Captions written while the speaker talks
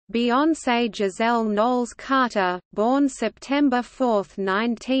Beyoncé Giselle Knowles Carter, born September 4,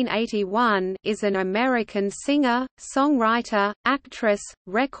 1981, is an American singer, songwriter, actress,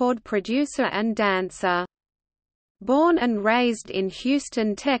 record producer and dancer. Born and raised in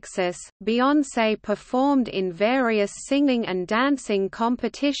Houston, Texas, Beyoncé performed in various singing and dancing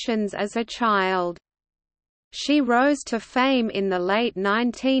competitions as a child. She rose to fame in the late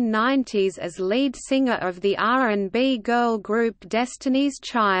 1990s as lead singer of the R&B girl group Destiny's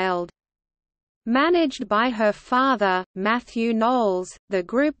Child. Managed by her father, Matthew Knowles, the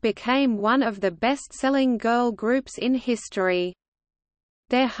group became one of the best-selling girl groups in history.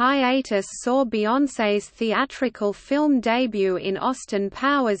 Their hiatus saw Beyoncé's theatrical film debut in Austin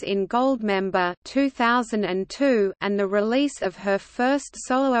Powers in Goldmember 2002 and the release of her first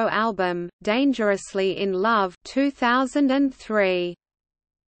solo album, Dangerously in Love 2003.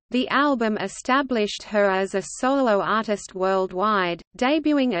 The album established her as a solo artist worldwide,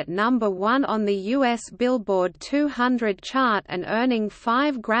 debuting at number 1 on the U.S. Billboard 200 chart and earning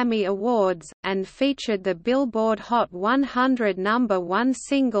 5 Grammy Awards, and featured the Billboard Hot 100 number 1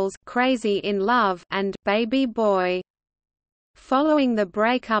 singles Crazy in Love and Baby Boy. Following the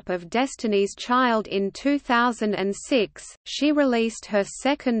breakup of Destiny's Child in 2006, she released her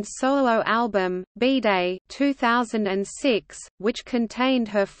second solo album, iB'Day 2006, which contained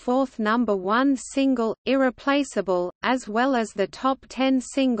her fourth number 1 single, Irreplaceable, as well as the top 10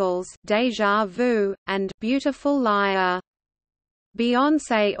 singles Deja Vu, and Beautiful Liar.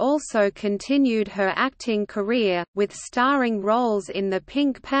 Beyoncé also continued her acting career, with starring roles in The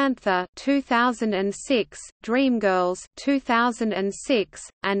Pink Panther 2006, Dreamgirls 2006,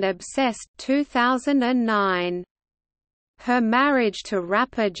 and Obsessed 2009. Her marriage to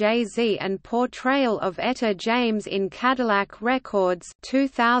rapper Jay-Z and portrayal of Etta James in Cadillac Records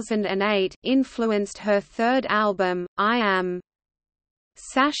 2008 influenced her third album, I Am.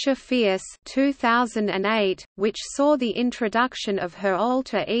 Sasha Fierce 2008, which saw the introduction of her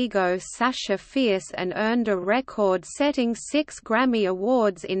alter ego Sasha Fierce and earned a record-setting 6 Grammy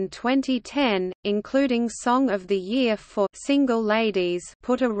Awards in 2010, including Song of the Year for Single Ladies,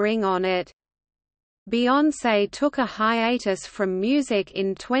 Put a Ring on It. Beyoncé took a hiatus from music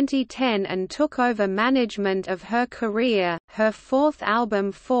in 2010 and took over management of her career. Her fourth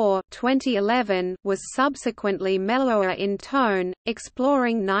album For 2011 was subsequently mellower in tone,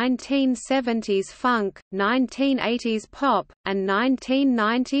 exploring 1970s funk, 1980s pop, and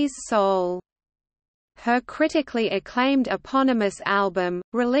 1990s soul. Her critically acclaimed eponymous album,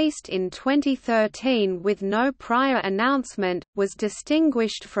 released in 2013 with no prior announcement, was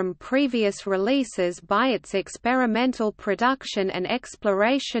distinguished from previous releases by its experimental production and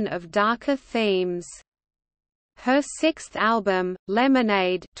exploration of darker themes. Her sixth album,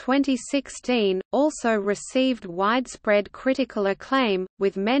 Lemonade 2016, also received widespread critical acclaim,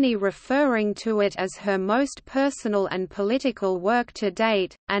 with many referring to it as her most personal and political work to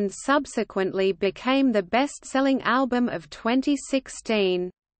date, and subsequently became the best-selling album of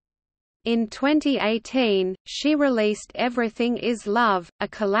 2016. In 2018, she released Everything Is Love, a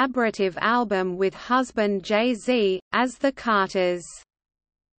collaborative album with husband Jay-Z, as the Carters.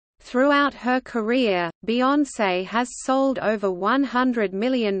 Throughout her career, Beyoncé has sold over 100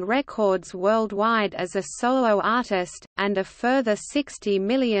 million records worldwide as a solo artist, and a further 60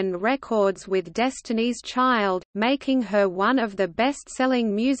 million records with Destiny's Child, making her one of the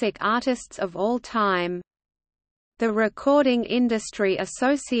best-selling music artists of all time. The Recording Industry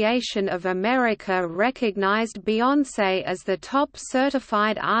Association of America recognized Beyoncé as the top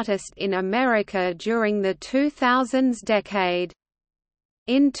certified artist in America during the 2000s decade.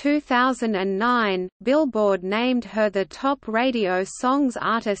 In 2009, Billboard named her the top radio songs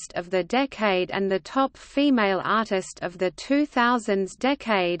artist of the decade and the top female artist of the 2000s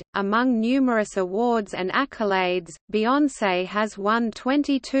decade. Among numerous awards and accolades, Beyoncé has won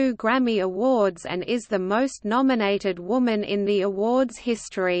 22 Grammy Awards and is the most nominated woman in the awards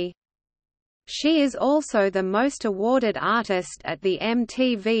history. She is also the most awarded artist at the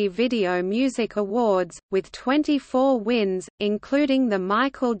MTV Video Music Awards, with 24 wins, including the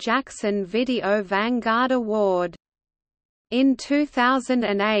Michael Jackson Video Vanguard Award. In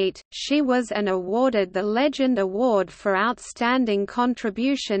 2008, she was awarded the Legend Award for Outstanding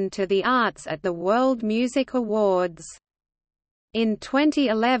Contribution to the Arts at the World Music Awards. In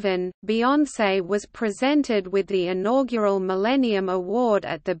 2011, Beyoncé was presented with the inaugural Millennium Award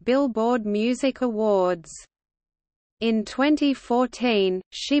at the Billboard Music Awards. In 2014,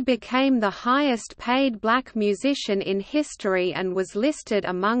 she became the highest-paid black musician in history and was listed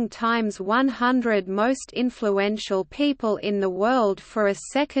among Time's 100 most influential people in the world for a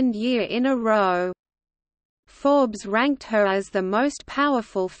second year in a row. Forbes ranked her as the most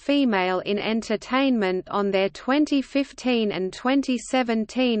powerful female in entertainment on their 2015 and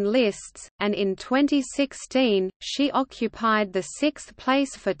 2017 lists, and in 2016, she occupied the 6th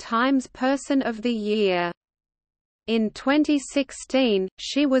place for Time's Person of the Year. In 2016,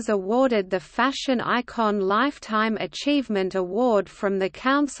 she was awarded the Fashion Icon Lifetime Achievement Award from the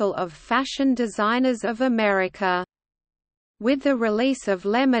Council of Fashion Designers of America. With the release of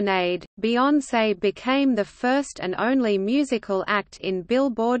Lemonade, Beyoncé became the first and only musical act in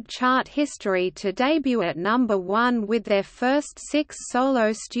Billboard chart history to debut at number 1 with their first 6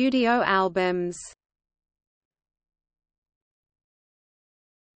 solo studio albums.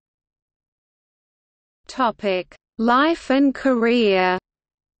 Life and career.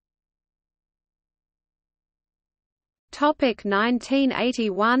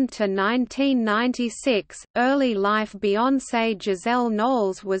 1981 to 1996 Early life. Beyoncé Giselle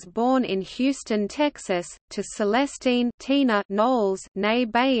Knowles was born in Houston, Texas, to Celestine Tina Knowles née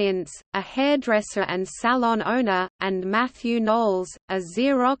Beyoncé, a hairdresser and salon owner, and Matthew Knowles, a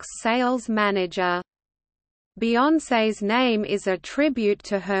Xerox sales manager. Beyoncé's name is a tribute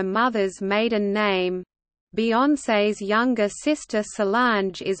to her mother's maiden name. Beyoncé's younger sister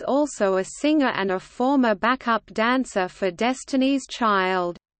Solange is also a singer and a former backup dancer for Destiny's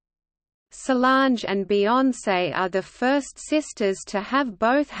Child. Solange and Beyoncé are the first sisters to have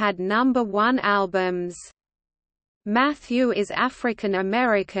both had #1 albums. Matthew is African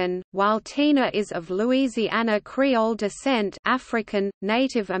American, while Tina is of Louisiana Creole descent, African,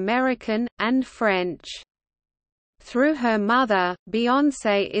 Native American, and French. Through her mother,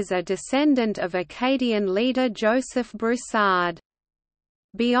 Beyoncé is a descendant of Acadian leader Joseph Broussard.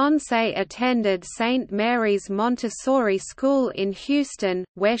 Beyoncé attended St. Mary's Montessori School in Houston,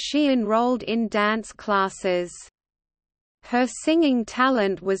 where she enrolled in dance classes. Her singing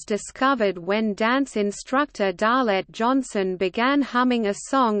talent was discovered when dance instructor Darlette Johnson began humming a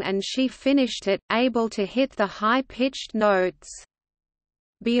song and she finished it, able to hit the high-pitched notes.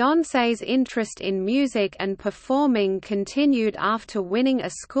 Beyoncé's interest in music and performing continued after winning a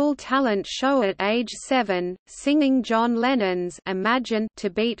school talent show at age 7, singing John Lennon's Imagine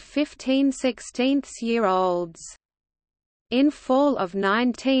to beat 15 16-year-olds. In fall of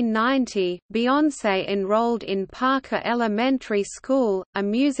 1990, Beyoncé enrolled in Parker Elementary School, a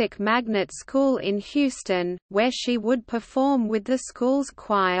music magnet school in Houston, where she would perform with the school's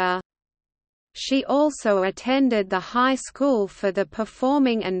choir. She also attended the High School for the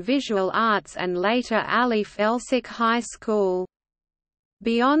Performing and Visual Arts and later Alif Elsik High School.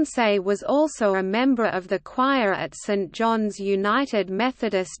 Beyoncé was also a member of the choir at St. John's United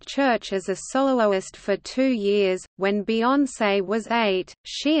Methodist Church as a soloist for 2 years. When Beyoncé was 8,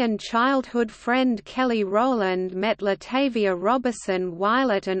 she and childhood friend Kelly Rowland met Latavia Robertson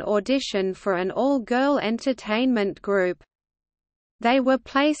while at an audition for an all-girl entertainment group. They were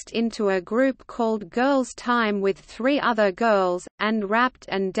placed into a group called Girls Time with 3 other girls, and rapped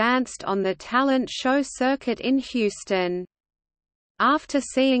and danced on the talent show circuit in Houston. After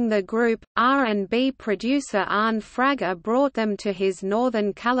seeing the group, R&B producer Arne Frager brought them to his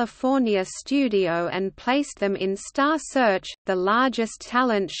Northern California studio and placed them in Star Search, the largest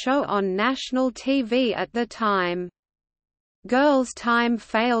talent show on national TV at the time. Girls' Time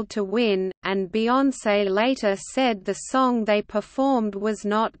failed to win, and Beyoncé later said the song they performed was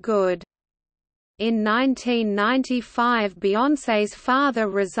not good. In 1995, Beyoncé's father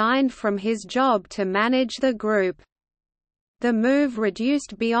resigned from his job to manage the group. The move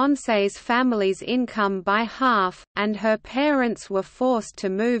reduced Beyoncé's family's income by half, and her parents were forced to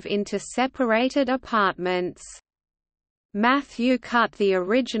move into separated apartments. Matthew cut the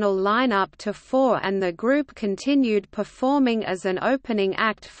original lineup to 4 and the group continued performing as an opening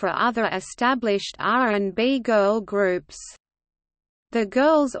act for other established R&B girl groups. The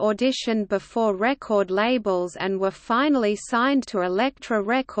girls auditioned before record labels and were finally signed to Elektra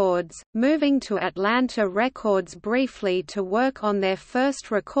Records, moving to Atlanta Records briefly to work on their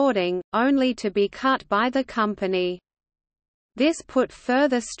first recording, only to be cut by the company. This put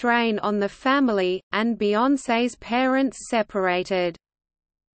further strain on the family, and Beyoncé's parents separated.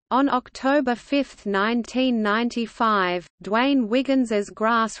 On October 5, 1995, Dwayne Wiggins's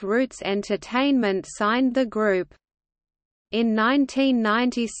Grassroots Entertainment signed the group. In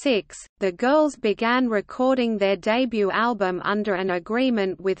 1996, the girls began recording their debut album under an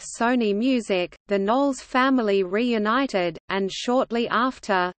agreement with Sony Music. The Knowles family reunited, and shortly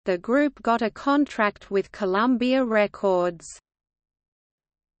after, the group got a contract with Columbia Records.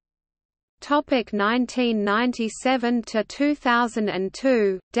 1997 to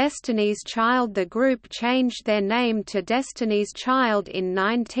 2002, Destiny's Child. The group changed their name to Destiny's Child in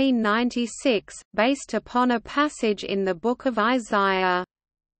 1996, based upon a passage in the Book of Isaiah.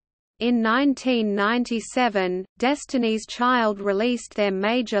 In 1997, Destiny's Child released their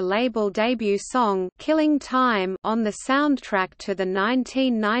major label debut song, Killing Time, on the soundtrack to the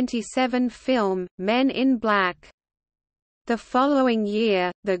 1997 film, Men in Black. The following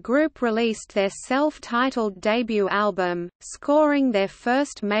year, the group released their self-titled debut album, scoring their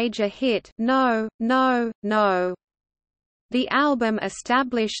first major hit, No, No, No. The album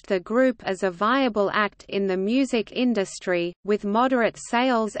established the group as a viable act in the music industry, with moderate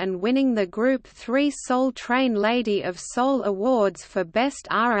sales and winning the group 3 Soul Train Lady of Soul Awards for Best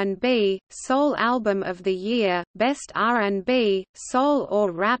R&B, Soul Album of the Year, Best R&B, Soul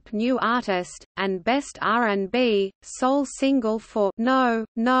or Rap New Artist, and Best R&B, Soul Single for No,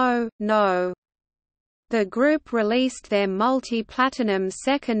 No, No. The group released their multi-platinum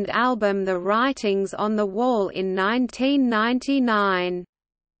second album The Writings on the Wall in 1999.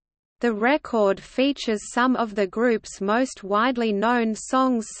 The record features some of the group's most widely known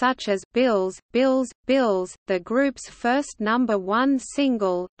songs such as Bills, Bills, Bills, the group's first #1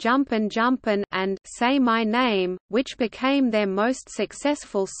 single, Jumpin' Jumpin', and Say My Name, which became their most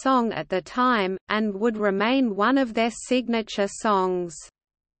successful song at the time, and would remain one of their signature songs.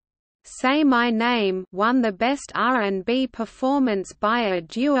 Say My Name won the Best R&B Performance by a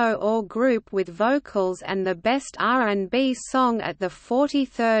Duo or Group with Vocals and the Best R&B Song at the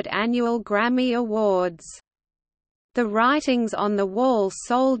 43rd Annual Grammy Awards. The Writings on the Wall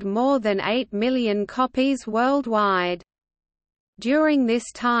sold more than 8 million copies worldwide. During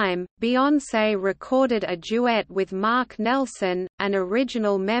this time, Beyoncé recorded a duet with Mark Nelson, an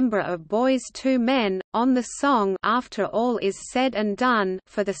original member of Boyz II Men, on the song After All Is Said and Done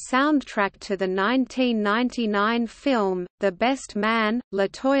for the soundtrack to the 1999 film, The Best Man.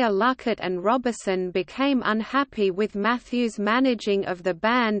 LaToya Luckett and Robinson became unhappy with Matthews' managing of the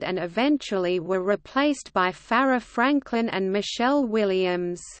band and eventually were replaced by Farrah Franklin and Michelle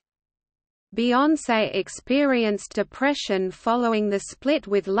Williams. Beyoncé experienced depression following the split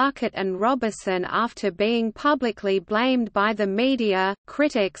with Luckett and Robinson after being publicly blamed by the media,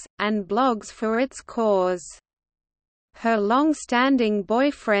 critics, and blogs for its cause. Her long-standing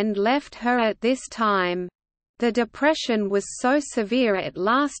boyfriend left her at this time. The depression was so severe it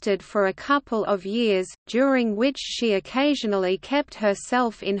lasted for a couple of years, during which she occasionally kept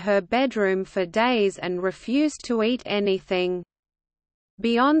herself in her bedroom for days and refused to eat anything.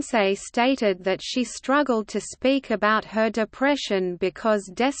 Beyoncé stated that she struggled to speak about her depression because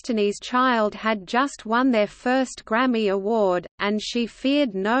Destiny's Child had just won their first Grammy Award, and she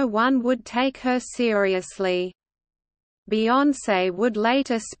feared no one would take her seriously. Beyoncé would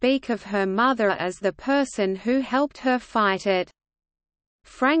later speak of her mother as the person who helped her fight it.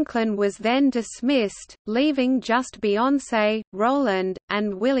 Franklin was then dismissed, leaving just Beyoncé, Rowland,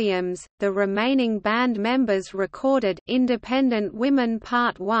 and Williams. The remaining band members recorded Independent Women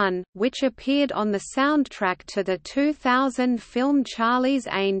Part 1, which appeared on the soundtrack to the 2000 film Charlie's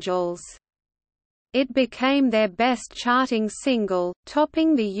Angels. It became their best charting single,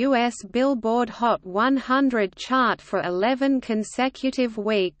 topping the U.S. Billboard Hot 100 chart for 11 consecutive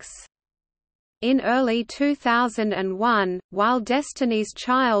weeks. In early 2001, while Destiny's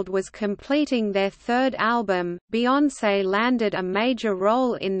Child was completing their third album, Beyoncé landed a major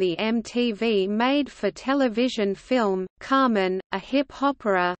role in the MTV made-for-television film, Carmen, a hip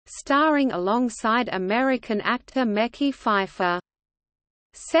opera, starring alongside American actor Mekhi Phifer.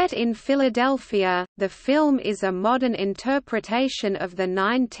 Set in Philadelphia, the film is a modern interpretation of the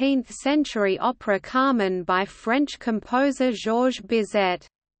 19th-century opera Carmen by French composer Georges Bizet.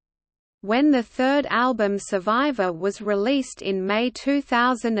 When the third album Survivor was released in May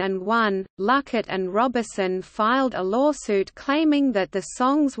 2001, Luckett and Robinson filed a lawsuit claiming that the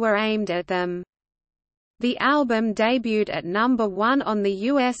songs were aimed at them. The album debuted at #1 on the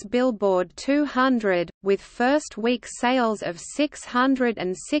US Billboard 200, with first-week sales of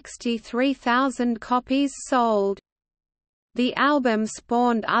 663,000 copies sold. The album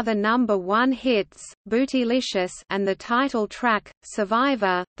spawned other #1 hits, Bootylicious and the title track,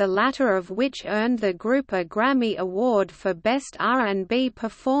 Survivor, the latter of which earned the group a Grammy Award for Best R&B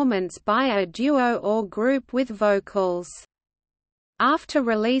Performance by a Duo or Group with Vocals. After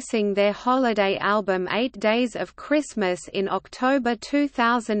releasing their holiday album 8 Days of Christmas in October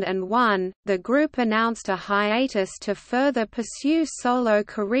 2001, the group announced a hiatus to further pursue solo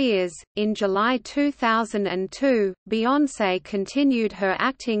careers. In July 2002, Beyoncé continued her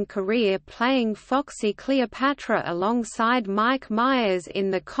acting career playing Foxy Cleopatra alongside Mike Myers in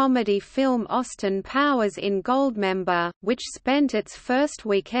the comedy film Austin Powers in Goldmember, which spent its first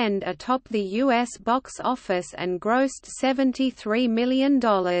weekend atop the U.S. box office and grossed $73 million.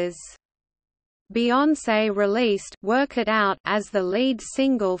 Beyoncé released "Work It Out" as the lead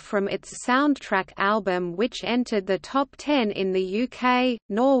single from its soundtrack album, which entered the top 10 in the UK,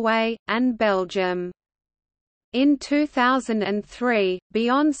 Norway, and Belgium. In 2003,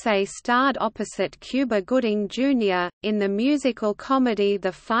 Beyoncé starred opposite Cuba Gooding Jr., in the musical comedy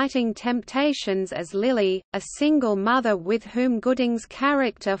The Fighting Temptations as Lily, a single mother with whom Gooding's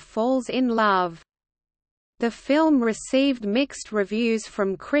character falls in love. The film received mixed reviews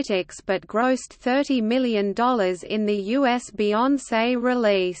from critics but grossed $30 million in the US. Beyoncé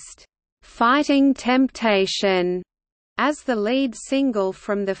released "Fighting Temptation" as the lead single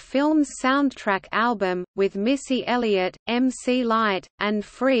from the film's soundtrack album, with Missy Elliott, MC Lyte, and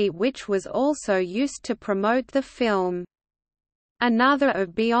Free, which was also used to promote the film. Another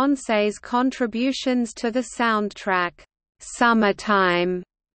of Beyoncé's contributions to the soundtrack, "Summertime,"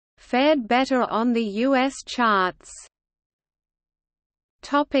 fared better on the U.S. charts.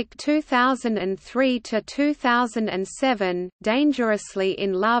 2003 to 2007, Dangerously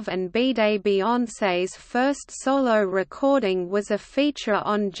in Love and iB'Day. Beyoncé's first solo recording was a feature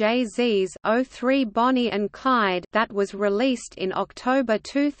on Jay-Z's '03 Bonnie and Clyde that was released in October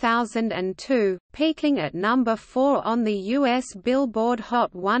 2002, peaking at number 4 on the US Billboard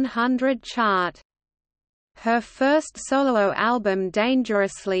Hot 100 chart. Her first solo album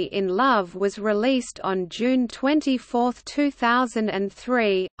Dangerously in Love was released on June 24,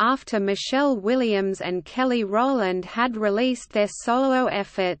 2003, after Michelle Williams and Kelly Rowland had released their solo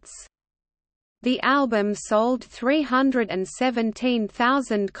efforts. The album sold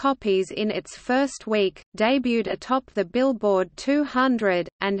 317,000 copies in its first week, debuted atop the Billboard 200,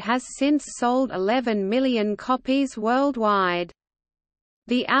 and has since sold 11 million copies worldwide.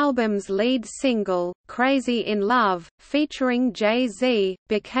 The album's lead single, Crazy in Love, featuring Jay-Z,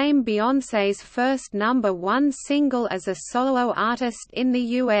 became Beyoncé's first #1 single as a solo artist in the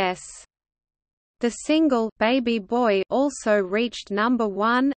US. The single, Baby Boy, also reached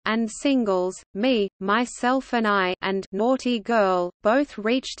 #1, and singles, Me, Myself and I, and Naughty Girl, both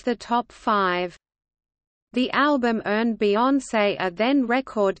reached the top 5. The album earned Beyoncé a then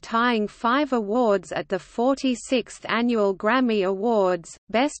record-tying 5 awards at the 46th Annual Grammy Awards: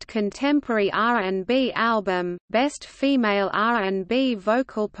 Best Contemporary R&B Album, Best Female R&B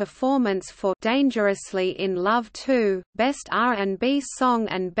Vocal Performance for Dangerously in Love 2, Best R&B Song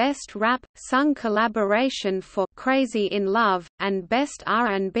and Best Rap, Sung Collaboration for Crazy in Love, and Best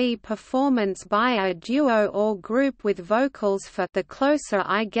R&B Performance by a Duo or Group with Vocals for The Closer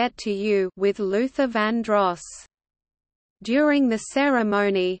I Get to You with Luther Vandross. During the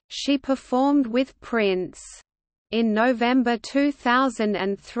ceremony, she performed with Prince. In November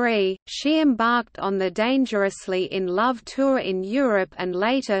 2003, she embarked on the Dangerously in Love tour in Europe and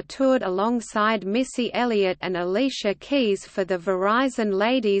later toured alongside Missy Elliott and Alicia Keys for the Verizon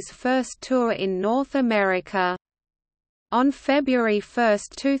Ladies First tour in North America. On February 1,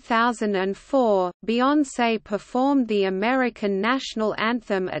 2004, Beyoncé performed the American national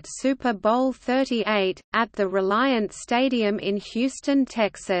anthem at Super Bowl XXXVIII, at the Reliant Stadium in Houston,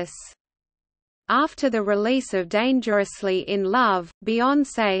 Texas. After the release of Dangerously in Love,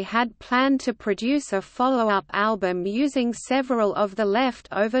 Beyoncé had planned to produce a follow-up album using several of the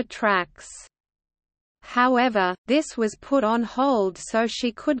left-over tracks. However, this was put on hold so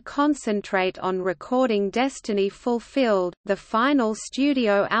she could concentrate on recording Destiny Fulfilled, the final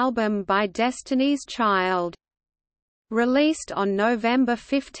studio album by Destiny's Child. Released on November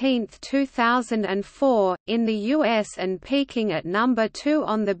 15, 2004, in the US and peaking at number 2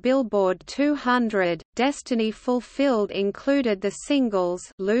 on the Billboard 200, Destiny Fulfilled included the singles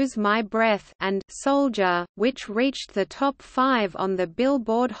Lose My Breath and Soldier, which reached the top 5 on the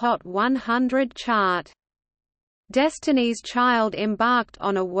Billboard Hot 100 chart. Destiny's Child embarked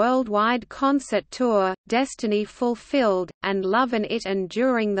on a worldwide concert tour, Destiny Fulfilled, and Lovin' It, and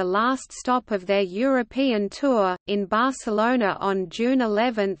during the last stop of their European tour, in Barcelona on June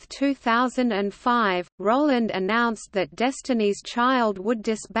 11, 2005, Rowland announced that Destiny's Child would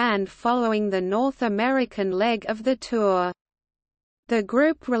disband following the North American leg of the tour. The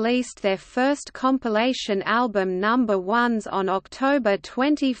group released their first compilation album Number Ones on October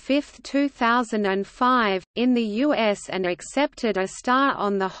 25, 2005, in the US and accepted a star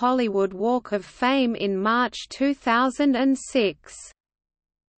on the Hollywood Walk of Fame in March 2006.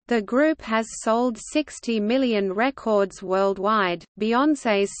 The group has sold 60 million records worldwide.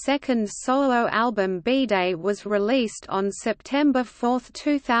 Beyoncé's second solo album iB'Day was released on September 4,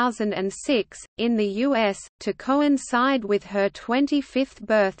 2006, in the US, to coincide with her 25th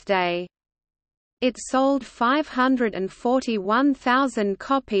birthday. It sold 541,000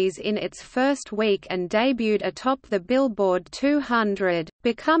 copies in its first week and debuted atop the Billboard 200,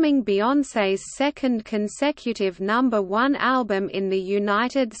 becoming Beyoncé's second consecutive #1 album in the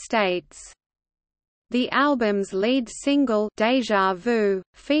United States. The album's lead single, Deja Vu,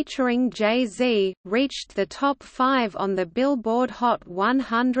 featuring Jay-Z, reached the top 5 on the Billboard Hot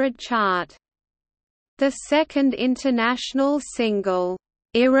 100 chart. The second international single,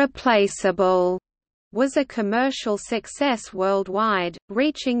 Irreplaceable, was a commercial success worldwide,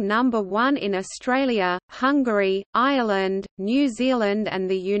 reaching #1 in Australia, Hungary, Ireland, New Zealand and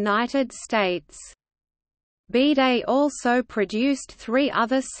the United States. iB'Day also produced 3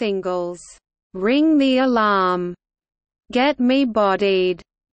 other singles, "Ring the Alarm", "Get Me Bodied",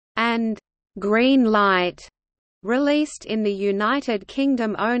 and "Green Light", released in the United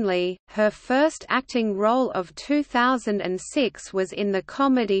Kingdom only. Her first acting role of 2006 was in the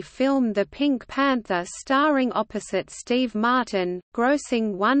comedy film The Pink Panther, starring opposite Steve Martin,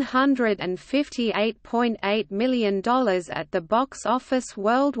 grossing $158.8 million at the box office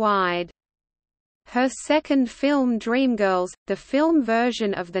worldwide. Her second film Dreamgirls, the film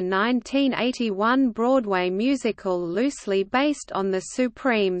version of the 1981 Broadway musical loosely based on The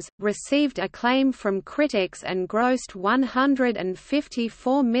Supremes, received acclaim from critics and grossed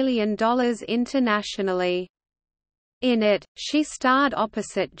 $154 million internationally. In it, she starred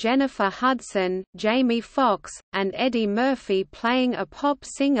opposite Jennifer Hudson, Jamie Foxx, and Eddie Murphy, playing a pop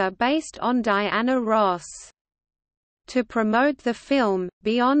singer based on Diana Ross. To promote the film,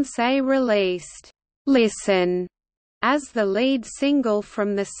 Beyoncé released "Listen" as the lead single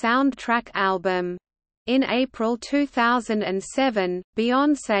from the soundtrack album. In April 2007,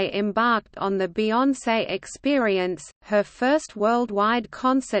 Beyoncé embarked on the Beyoncé Experience, her first worldwide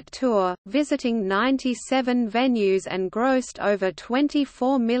concert tour, visiting 97 venues and grossed over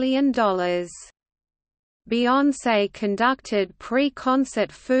 $24 million. Beyoncé conducted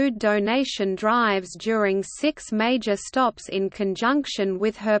pre-concert food donation drives during 6 major stops in conjunction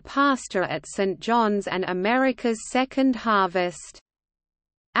with her pastor at St. John's and America's Second Harvest.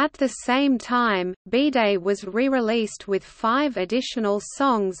 At the same time, iB'Day was re-released with 5 additional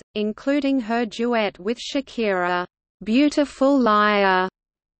songs, including her duet with Shakira, "Beautiful Liar".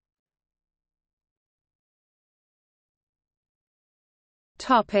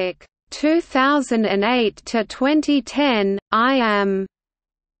 Topic: 2008 to 2010, I Am.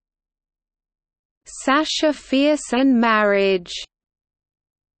 Sasha Fierce and Marriage.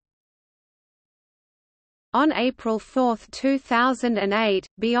 On April 4, 2008,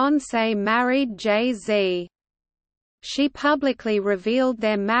 Beyoncé married Jay-Z. She publicly revealed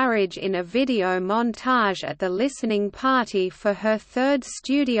their marriage in a video montage at the listening party for her third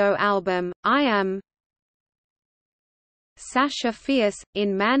studio album, I Am. Sasha Fierce,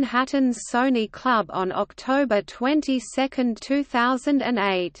 in Manhattan's Sony Club on October 22,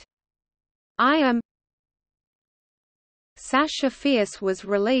 2008. I Am. Sasha Fierce was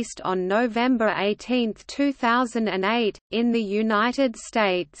released on November 18, 2008, in the United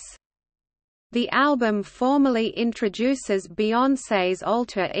States. The album formally introduces Beyoncé's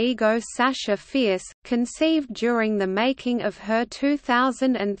alter ego Sasha Fierce, conceived during the making of her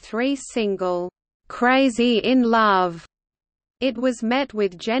 2003 single, "Crazy in Love". It was met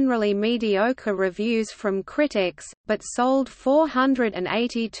with generally mediocre reviews from critics, but sold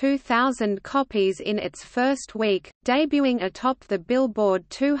 482,000 copies in its first week, debuting atop the Billboard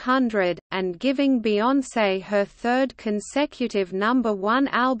 200, and giving Beyoncé her third consecutive #1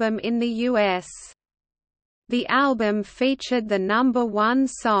 album in the US. The album featured the #1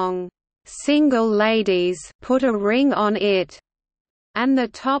 song, "Single Ladies, Put a Ring on It", and the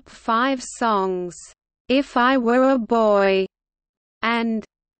top 5 songs, "If I Were a Boy" and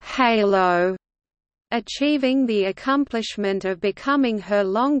 "Halo", achieving the accomplishment of becoming her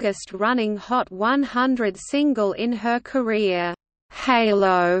longest-running Hot 100 single in her career.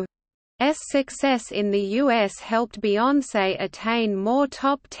 "Halo's" success in the US helped Beyoncé attain more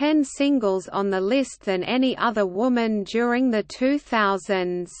top 10 singles on the list than any other woman during the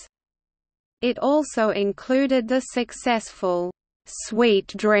 2000s. It also included the successful "Sweet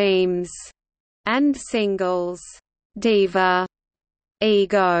Dreams" and singles "Diva"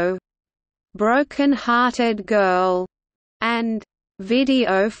 Ego, Broken Hearted Girl, and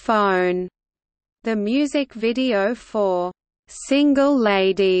Video Phone. The music video for Single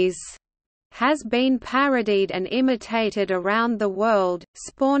Ladies has been parodied and imitated around the world,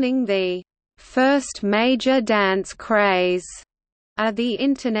 spawning the first major dance craze of the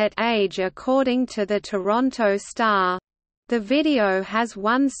Internet age according to the Toronto Star. The video has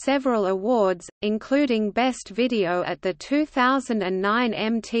won several awards, including Best Video at the 2009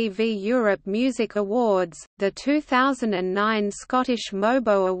 MTV Europe Music Awards, the 2009 Scottish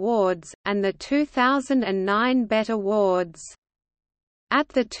MOBO Awards, and the 2009 BET Awards. At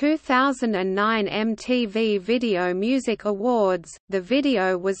the 2009 MTV Video Music Awards, the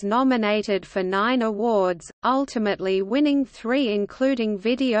video was nominated for 9 awards, ultimately winning 3 including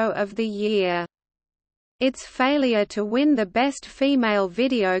Video of the Year. Its failure to win the Best Female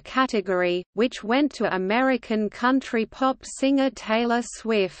Video category, which went to American country pop singer Taylor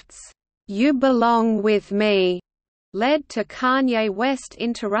Swift's "You Belong With Me," led to Kanye West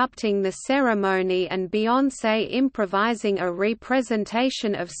interrupting the ceremony and Beyoncé improvising a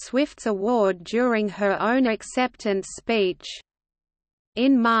representation of Swift's award during her own acceptance speech.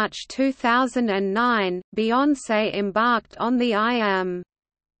 In March 2009, Beyoncé embarked on the I Am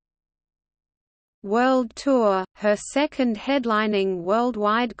World Tour, her second headlining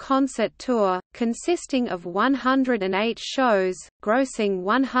worldwide concert tour, consisting of 108 shows, grossing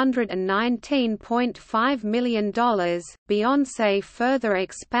 $119.5 million. Beyoncé further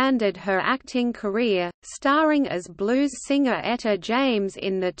expanded her acting career, starring as blues singer Etta James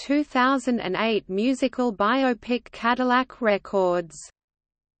in the 2008 musical biopic Cadillac Records.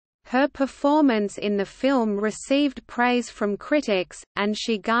 Her performance in the film received praise from critics, and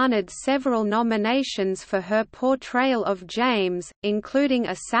she garnered several nominations for her portrayal of James, including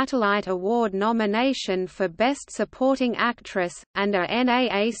a Satellite Award nomination for Best Supporting Actress, and a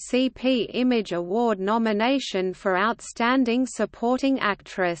NAACP Image Award nomination for Outstanding Supporting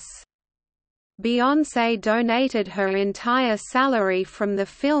Actress. Beyoncé donated her entire salary from the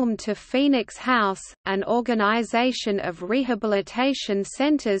film to Phoenix House, an organization of rehabilitation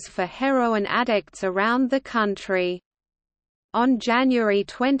centers for heroin addicts around the country. On January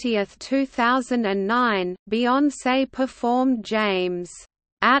 20, 2009, Beyoncé performed James'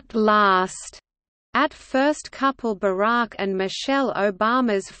 "At Last" at first couple Barack and Michelle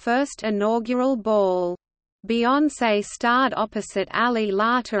Obama's first inaugural ball. Beyoncé starred opposite Ali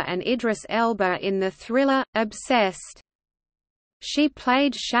Larter and Idris Elba in the thriller, Obsessed. She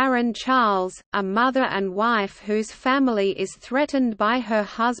played Sharon Charles, a mother and wife whose family is threatened by her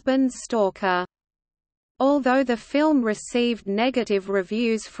husband's stalker. Although the film received negative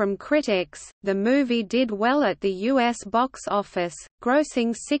reviews from critics, the movie did well at the U.S. box office,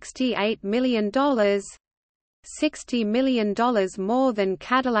 grossing $68 million, $60 million more than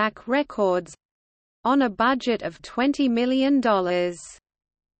Cadillac Records, on a budget of $20 million.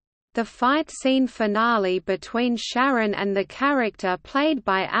 The fight scene finale between Sharon and the character played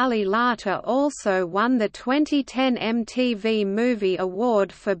by Ali Larter also won the 2010 MTV Movie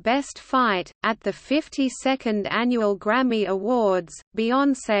Award for Best Fight. At the 52nd Annual Grammy Awards,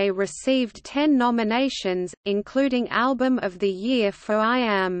 Beyoncé received 10 nominations, including Album of the Year for I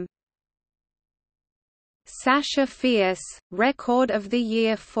Am. Sasha Fierce, Record of the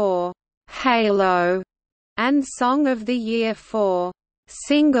Year for Halo, and Song of the Year for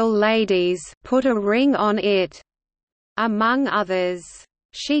Single Ladies, Put a Ring on It, among others.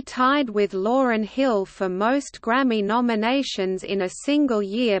 She tied with Lauryn Hill for most Grammy nominations in a single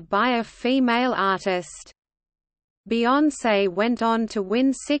year by a female artist. Beyoncé went on to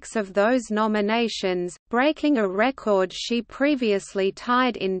win 6 of those nominations, breaking a record she previously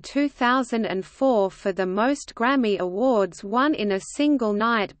tied in 2004 for the most Grammy Awards won in a single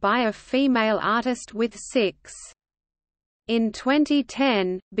night by a female artist with 6. In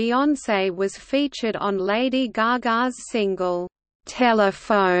 2010, Beyoncé was featured on Lady Gaga's single,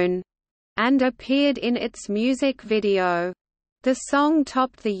 "Telephone", and appeared in its music video. The song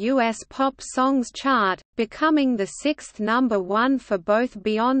topped the U.S. Pop Songs chart, becoming the 6th number 1 for both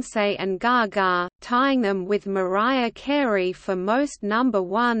Beyoncé and Gaga, tying them with Mariah Carey for most number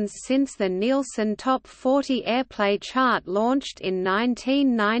 1s since the Nielsen Top 40 Airplay chart launched in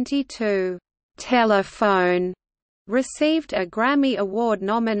 1992. "Telephone" received a Grammy Award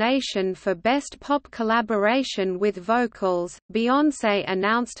nomination for Best Pop Collaboration with Vocals. Beyoncé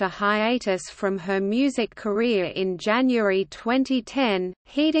announced a hiatus from her music career in January 2010,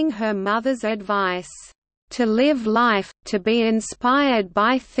 heeding her mother's advice, "to live life, to be inspired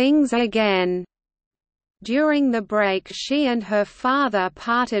by things again." During the break, she and her father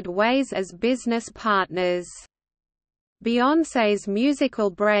parted ways as business partners. Beyoncé's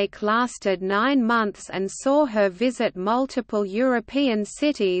musical break lasted 9 months and saw her visit multiple European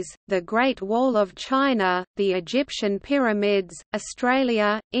cities, the Great Wall of China, the Egyptian pyramids,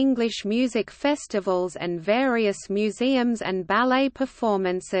 Australia, English music festivals and various museums and ballet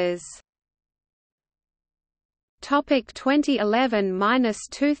performances.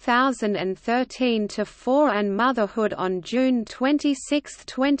 2011–2013–4 and Motherhood. On June 26,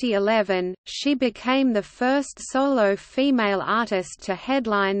 2011, she became the first solo female artist to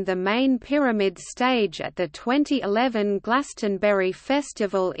headline the main Pyramid stage at the 2011 Glastonbury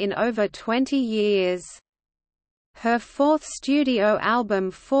Festival in over 20 years. Her fourth studio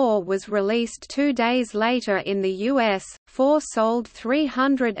album 4 was released 2 days later in the US. 4 sold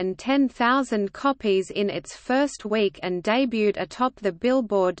 310,000 copies in its first week and debuted atop the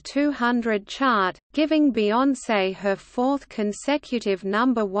Billboard 200 chart, giving Beyoncé her fourth consecutive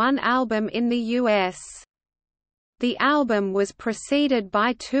 #1 album in the US. The album was preceded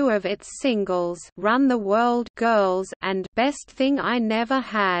by 2 of its singles, Run the World Girls and Best Thing I Never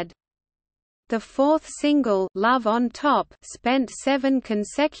Had. The fourth single, Love on Top, spent 7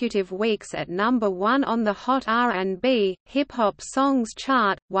 consecutive weeks at #1 on the Hot R&B, Hip Hop Songs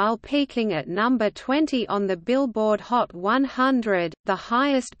chart, while peaking at #20 on the Billboard Hot 100, the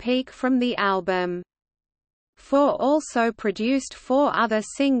highest peak from the album. 4 also produced 4 other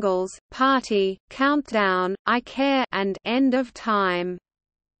singles, Party, Countdown, I Care and End of Time.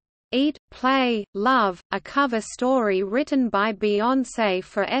 Eat, Play, Love, a cover story written by Beyoncé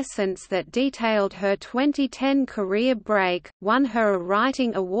for Essence that detailed her 2010 career break, won her a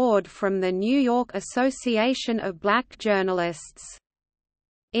writing award from the New York Association of Black Journalists.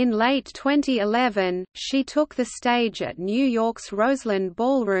 In late 2011, she took the stage at New York's Roseland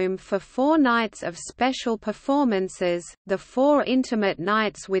Ballroom for 4 nights of special performances. The 4 intimate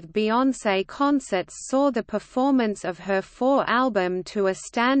nights with Beyoncé concerts saw the performance of her 4 album to a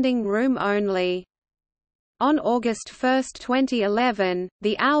standing room only. On August 1, 2011,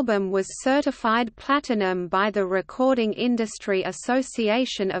 the album was certified platinum by the Recording Industry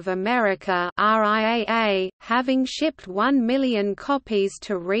Association of America (RIAA), having shipped 1 million copies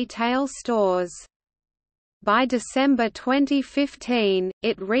to retail stores. By December 2015,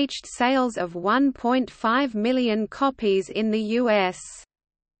 it reached sales of 1.5 million copies in the US.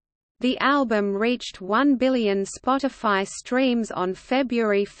 The album reached 1 billion Spotify streams on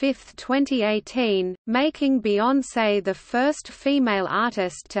February 5, 2018, making Beyoncé the first female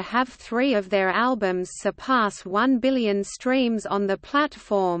artist to have 3 of their albums surpass 1 billion streams on the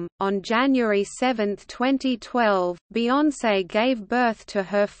platform. On January 7, 2012, Beyoncé gave birth to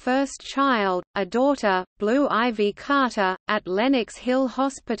her first child, a daughter, Blue Ivy Carter, at Lenox Hill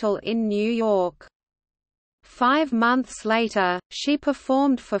Hospital in New York. 5 months later, she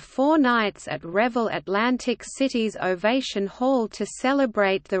performed for 4 nights at Revel Atlantic City's Ovation Hall to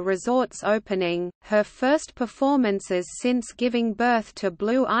celebrate the resort's opening, her first performances since giving birth to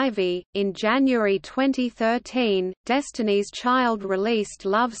Blue Ivy. In January 2013, Destiny's Child released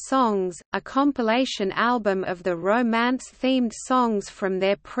Love Songs, a compilation album of the romance-themed songs from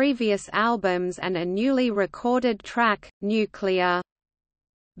their previous albums and a newly recorded track, Nuclear.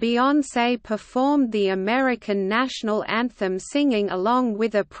 Beyoncé performed the American national anthem singing along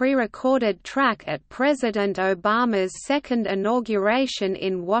with a pre-recorded track at President Obama's second inauguration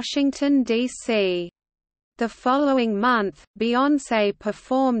in Washington, D.C. The following month, Beyoncé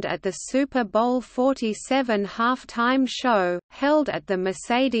performed at the Super Bowl 47 halftime show, held at the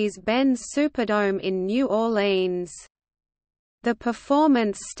Mercedes-Benz Superdome in New Orleans. The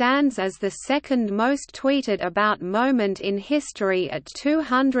performance stands as the second most tweeted about moment in history at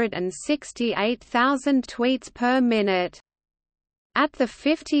 268,000 tweets per minute. At the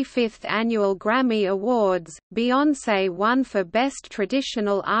 55th Annual Grammy Awards, Beyoncé won for Best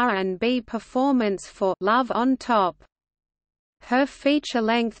Traditional R&B Performance for Love on Top. Her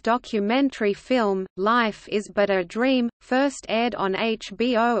feature-length documentary film, Life Is But a Dream, first aired on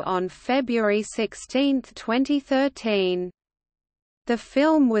HBO on February 16, 2013. The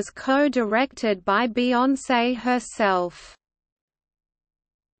film was co-directed by Beyoncé herself.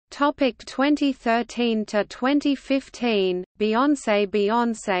 2013 to 2015,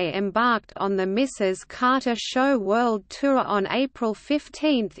 Beyoncé embarked on the Mrs. Carter Show World Tour on April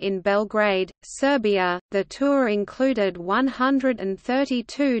 15 in Belgrade, Serbia. The tour included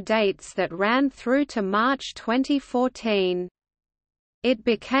 132 dates that ran through to March 2014. It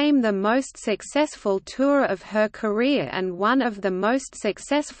became the most successful tour of her career and one of the most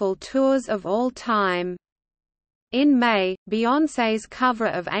successful tours of all time. In May, Beyoncé's cover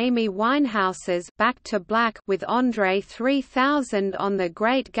of Amy Winehouse's Back to Black with Andre 3000 on the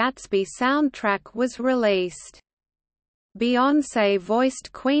Great Gatsby soundtrack was released. Beyoncé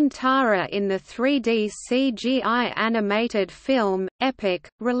voiced Queen Tara in the 3D CGI animated film, Epic,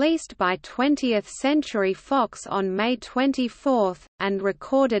 released by 20th Century Fox on May 24, and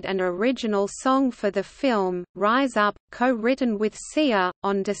recorded an original song for the film, Rise Up, co-written with Sia.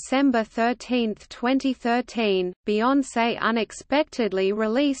 On December 13, 2013, Beyoncé unexpectedly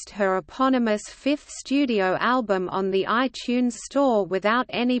released her eponymous fifth studio album on the iTunes Store without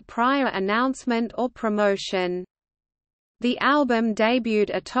any prior announcement or promotion. The album debuted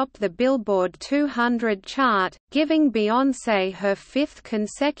atop the Billboard 200 chart, giving Beyoncé her fifth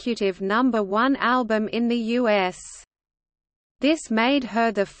consecutive #1 album in the U.S. This made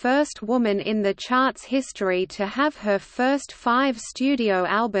her the first woman in the chart's history to have her first 5 studio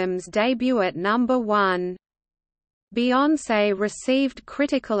albums debut at #1. Beyoncé received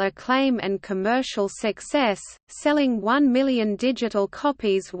critical acclaim and commercial success, selling 1 million digital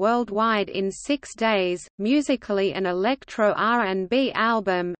copies worldwide in 6 days. Musically an electro R&B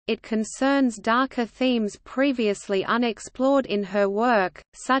album, it concerns darker themes previously unexplored in her work,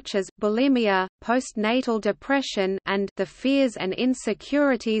 such as bulimia, postnatal depression, and the fears and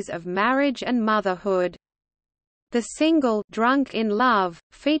insecurities of marriage and motherhood. The single "Drunk in Love,"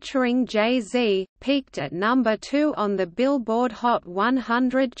 featuring Jay-Z, peaked at #2 on the Billboard Hot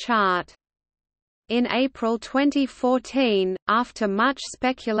 100 chart. In April 2014, after much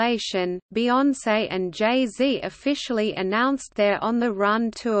speculation, Beyoncé and Jay-Z officially announced their On the Run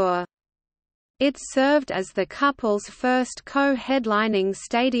tour. It served as the couple's first co-headlining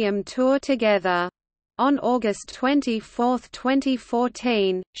stadium tour together. On August 24,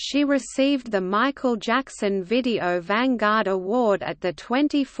 2014, she received the Michael Jackson Video Vanguard Award at the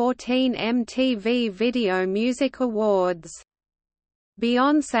 2014 MTV Video Music Awards.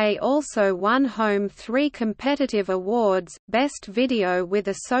 Beyoncé also won home 3 competitive awards, Best Video with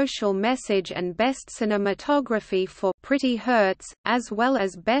a Social Message and Best Cinematography for Pretty Hurts, as well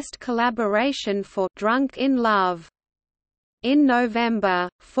as Best Collaboration for Drunk in Love. In November,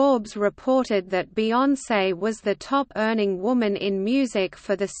 Forbes reported that Beyoncé was the top-earning woman in music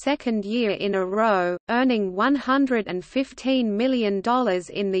for the second year in a row, earning $115 million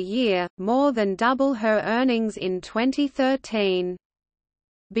in the year, more than double her earnings in 2013.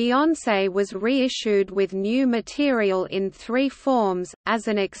 Beyoncé was reissued with new material in 3 forms, as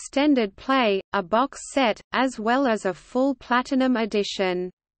an extended play, a box set, as well as a full platinum edition.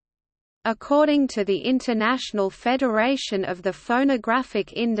 According to the International Federation of the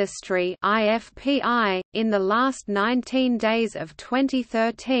Phonographic Industry (IFPI), in the last 19 days of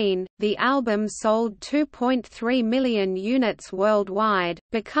 2013, the album sold 2.3 million units worldwide,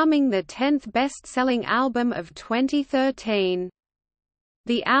 becoming the 10th best-selling album of 2013.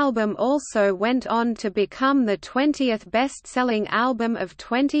 The album also went on to become the 20th best-selling album of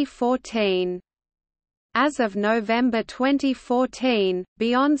 2014. As of November 2014,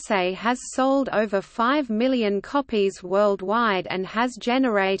 Beyoncé has sold over 5 million copies worldwide and has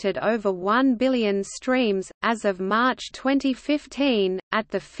generated over 1 billion streams. As of March 2015, at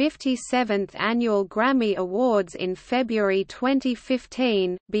the 57th Annual Grammy Awards in February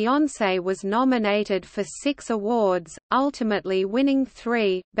 2015, Beyoncé was nominated for 6 awards, ultimately winning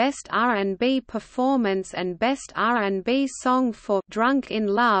 3: Best R&B Performance and Best R&B Song for Drunk in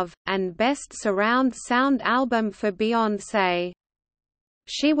Love, and Best Surround Sound Album for Beyoncé.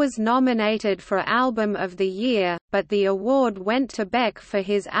 She was nominated for Album of the Year, but the award went to Beck for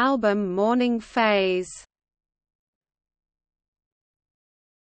his album Morning Phase.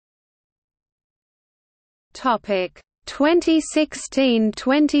 Topic: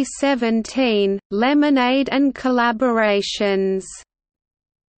 2016-2017 Lemonade and collaborations.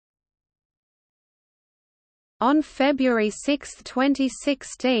 On February 6,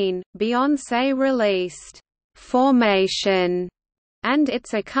 2016, Beyoncé released "Formation" and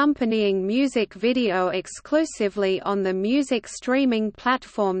its accompanying music video exclusively on the music streaming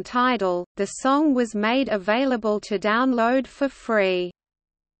platform Tidal. The song was made available to download for free.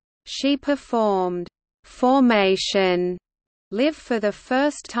 She performed "Formation" live for the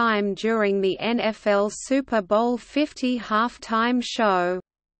first time during the NFL Super Bowl 50 halftime show.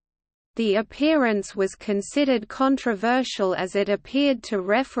 The appearance was considered controversial as it appeared to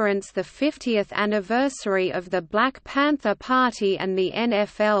reference the 50th anniversary of the Black Panther Party, and the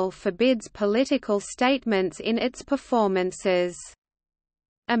NFL forbids political statements in its performances.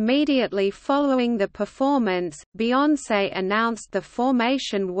 Immediately following the performance, Beyoncé announced the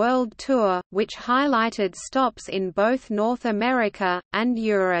Formation World Tour, which highlighted stops in both North America and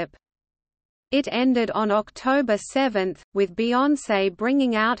Europe. It ended on October 7, with Beyoncé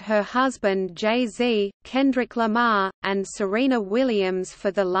bringing out her husband Jay-Z, Kendrick Lamar, and Serena Williams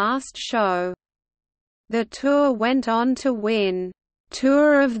for the last show. The tour went on to win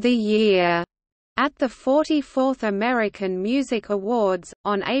Tour of the Year at the 44th American Music Awards.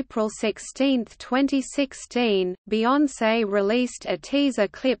 On April 16, 2016, Beyoncé released a teaser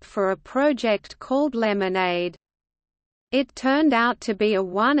clip for a project called Lemonade. It turned out to be a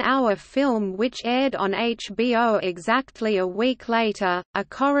one-hour film which aired on HBO exactly a week later. A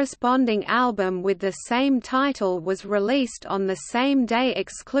corresponding album with the same title was released on the same day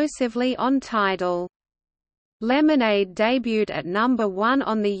exclusively on Tidal. Lemonade debuted at number 1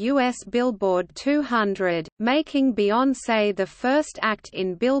 on the US Billboard 200, making Beyoncé the first act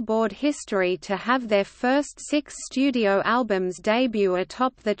in Billboard history to have their first 6 studio albums debut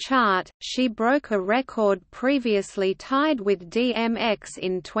atop the chart. She broke a record previously tied with DMX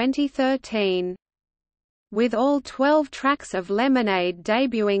in 2013. With all 12 tracks of Lemonade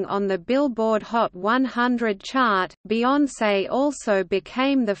debuting on the Billboard Hot 100 chart, Beyoncé also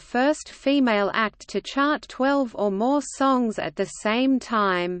became the first female act to chart 12 or more songs at the same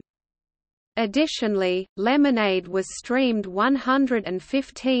time. Additionally, Lemonade was streamed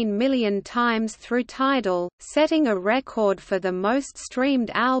 115 million times through Tidal, setting a record for the most streamed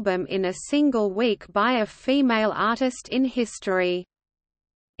album in a single week by a female artist in history.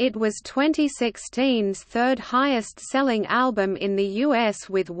 It was 2016's third highest-selling album in the US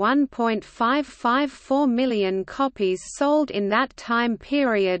with 1.554 million copies sold in that time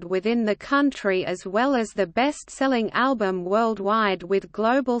period within the country, as well as the best-selling album worldwide with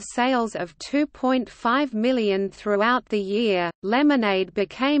global sales of 2.5 million throughout the year. Lemonade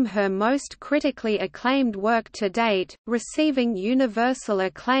became her most critically acclaimed work to date, receiving universal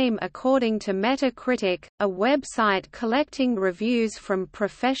acclaim according to Metacritic, a website collecting reviews from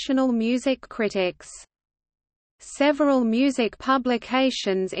professional music critics. Several music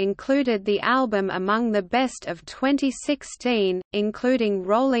publications included the album among the best of 2016, including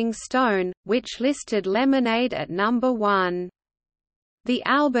Rolling Stone, which listed Lemonade at number 1. The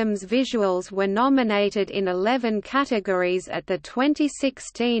album's visuals were nominated in 11 categories at the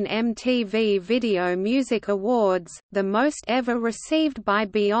 2016 MTV Video Music Awards, the most ever received by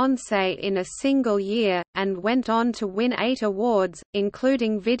Beyoncé in a single year, and went on to win 8 awards,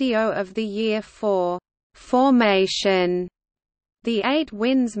 including Video of the Year for Formation. The 8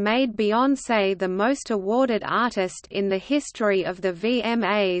 wins made Beyoncé the most awarded artist in the history of the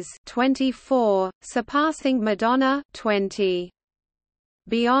VMAs, 24, surpassing Madonna, 20.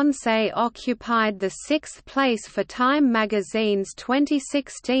 Beyoncé occupied the 6th place for Time magazine's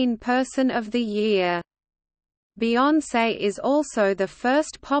 2016 Person of the Year. Beyoncé is also the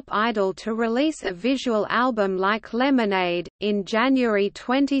first pop idol to release a visual album like Lemonade. In January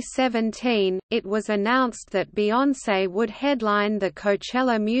 2017, it was announced that Beyoncé would headline the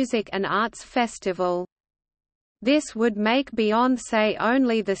Coachella Music and Arts Festival. This would make Beyoncé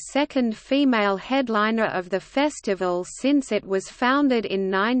only the second female headliner of the festival since it was founded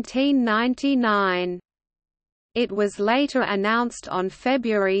in 1999. It was later announced on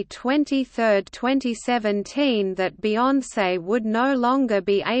February 23, 2017 that Beyoncé would no longer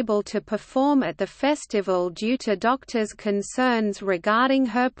be able to perform at the festival due to doctors' concerns regarding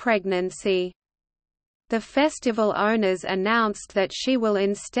her pregnancy. The festival owners announced that she will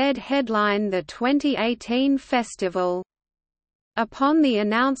instead headline the 2018 festival. Upon the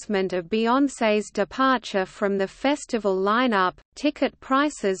announcement of Beyoncé's departure from the festival lineup, ticket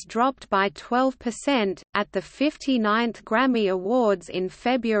prices dropped by 12%. At the 59th Grammy Awards in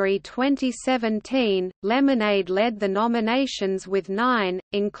February 2017, Lemonade led the nominations with 9,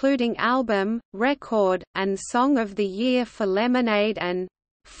 including Album, Record, and Song of the Year for Lemonade and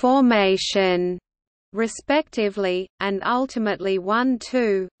Formation, respectively, and ultimately won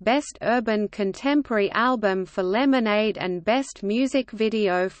 2, Best Urban Contemporary Album for Lemonade and Best Music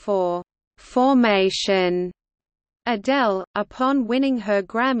Video for Formation. Adele, upon winning her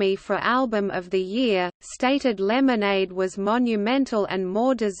Grammy for Album of the Year, stated Lemonade was monumental and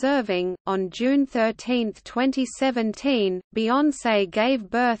more deserving. On June 13, 2017, Beyoncé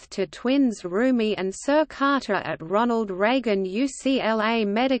gave birth to twins Rumi and Sir Carter at Ronald Reagan UCLA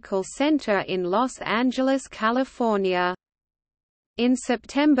Medical Center in Los Angeles, California. In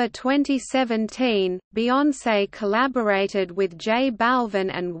September 2017, Beyoncé collaborated with J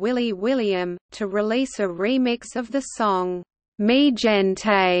Balvin and Willie William, to release a remix of the song, Mi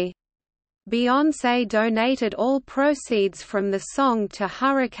Gente. Beyoncé donated all proceeds from the song to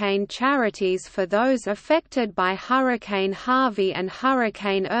hurricane charities for those affected by Hurricane Harvey and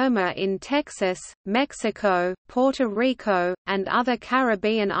Hurricane Irma in Texas, Mexico, Puerto Rico, and other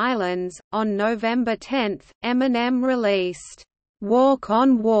Caribbean islands. On November 10, Eminem released Walk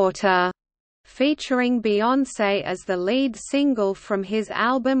on Water, featuring Beyoncé as the lead single from his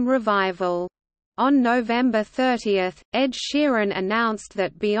album Revival. On November 30, Ed Sheeran announced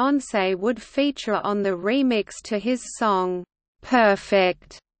that Beyoncé would feature on the remix to his song,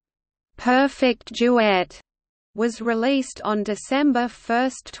 "Perfect." Perfect Duet was released on December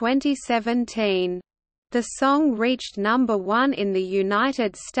 1, 2017. The song reached number 1 in the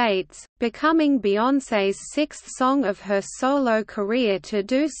United States, becoming Beyoncé's 6th song of her solo career to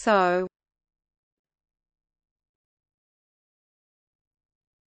do so.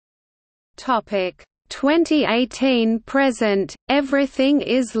 Topic 2018 present, Everything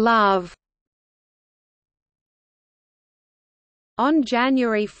is Love. On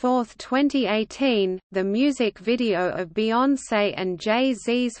January 4, 2018, the music video of Beyoncé and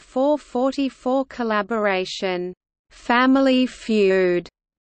Jay-Z's 444 collaboration, Family Feud,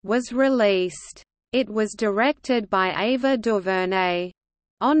 was released. It was directed by Ava DuVernay.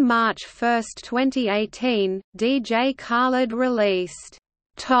 On March 1, 2018, DJ Khaled released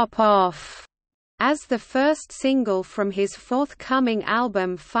Top Off as the first single from his forthcoming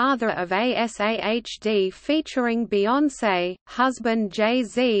album Father of ASAHD, featuring Beyoncé, husband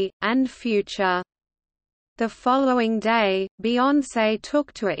Jay-Z, and Future. The following day, Beyoncé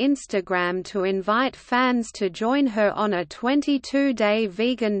took to Instagram to invite fans to join her on a 22-day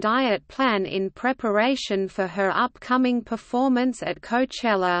vegan diet plan in preparation for her upcoming performance at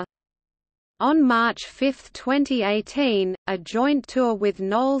Coachella. On March 5, 2018, a joint tour with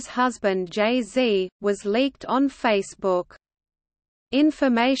Knowles' husband Jay-Z was leaked on Facebook.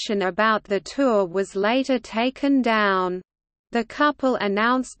 Information about the tour was later taken down. The couple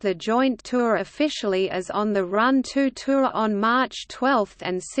announced the joint tour officially as On the Run 2 tour on March 12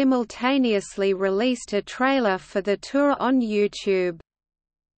 and simultaneously released a trailer for the tour on YouTube.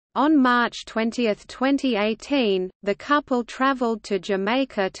 On March 20, 2018, the couple traveled to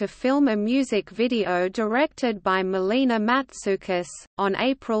Jamaica to film a music video directed by Melina Matsoukas. On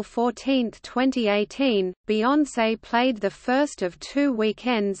April 14, 2018, Beyoncé played the first of 2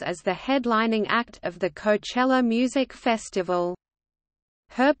 weekends as the headlining act of the Coachella Music Festival.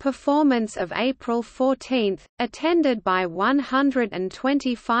 Her performance of April 14, attended by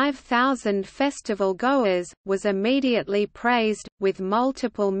 125,000 festival-goers, was immediately praised, with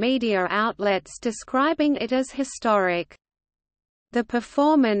multiple media outlets describing it as historic. The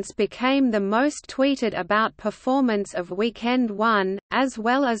performance became the most tweeted about performance of Weekend 1, as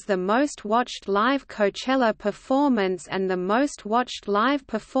well as the most watched live Coachella performance and the most watched live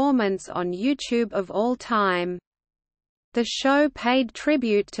performance on YouTube of all time. The show paid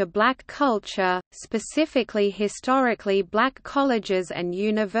tribute to black culture, specifically historically black colleges and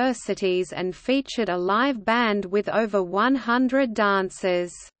universities, and featured a live band with over 100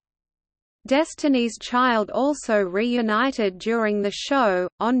 dancers. Destiny's Child also reunited during the show.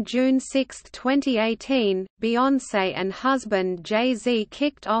 On June 6, 2018, Beyoncé and husband Jay-Z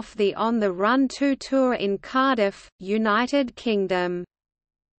kicked off the On the Run 2 tour in Cardiff, United Kingdom.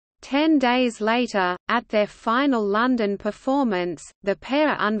 10 days later, at their final London performance, the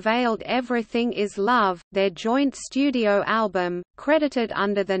pair unveiled Everything Is Love, their joint studio album, credited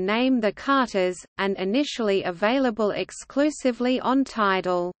under the name The Carters, and initially available exclusively on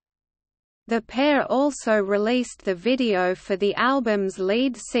Tidal. The pair also released the video for the album's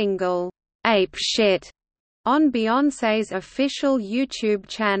lead single, Ape Shit, on Beyoncé's official YouTube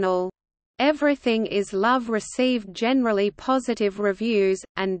channel. Everything Is Love received generally positive reviews,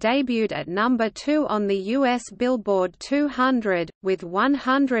 and debuted at number 2 on the US Billboard 200, with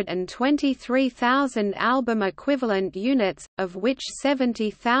 123,000 album equivalent units, of which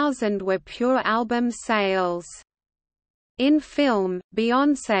 70,000 were pure album sales. In film,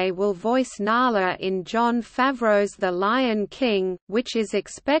 Beyoncé will voice Nala in Jon Favreau's The Lion King, which is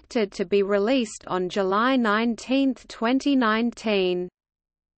expected to be released on July 19, 2019.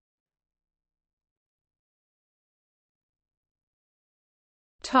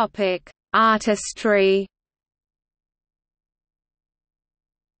 Artistry.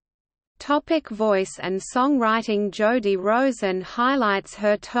 Voice and songwriting. Jody Rosen highlights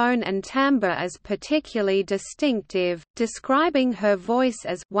her tone and timbre as particularly distinctive, describing her voice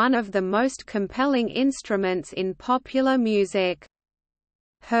as one of the most compelling instruments in popular music.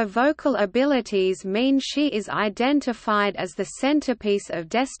 Her vocal abilities mean she is identified as the centerpiece of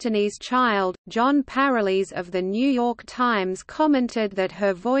Destiny's Child. John Parolles of The New York Times commented that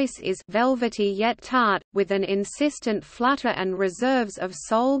her voice is velvety yet tart, with an insistent flutter and reserves of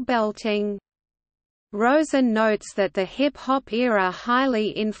soul belting. Rosen notes that the hip-hop era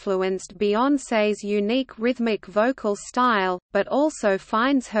highly influenced Beyoncé's unique rhythmic vocal style, but also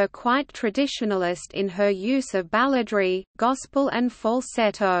finds her quite traditionalist in her use of balladry, gospel and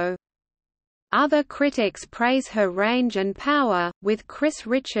falsetto. Other critics praise her range and power, with Chris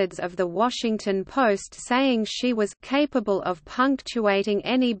Richards of The Washington Post saying she was capable of punctuating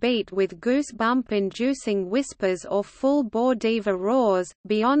any beat with goosebump-inducing whispers or full-bore diva roars.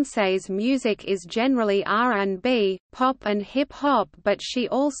 Beyoncé's music is generally R&B, pop and hip-hop, but she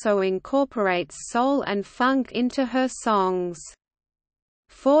also incorporates soul and funk into her songs.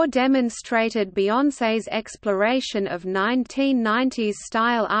 Four demonstrated Beyoncé's exploration of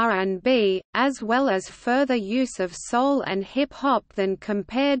 1990s-style R&B, as well as further use of soul and hip-hop than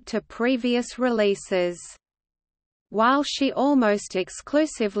compared to previous releases. While she almost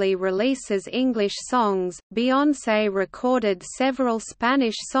exclusively releases English songs, Beyoncé recorded several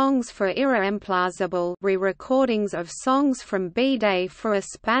Spanish songs for Irreemplazable re-recordings of songs from iB'Day for a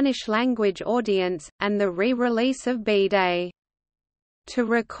Spanish-language audience, and the re-release of iB'Day. To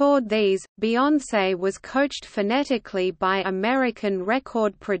record these, Beyoncé was coached phonetically by American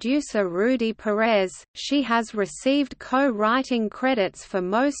record producer Rudy Perez. She has received co-writing credits for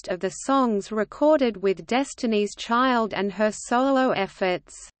most of the songs recorded with Destiny's Child and her solo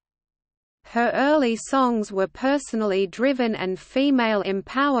efforts. Her early songs were personally driven and female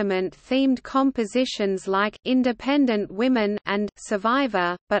empowerment-themed compositions like "Independent Women" and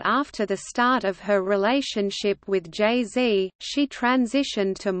 "Survivor," but after the start of her relationship with Jay-Z, she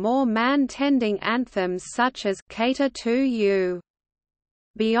transitioned to more man-tending anthems such as "Cater to You."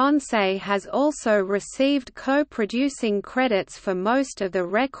 Beyoncé has also received co-producing credits for most of the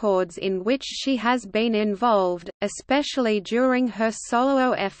records in which she has been involved, especially during her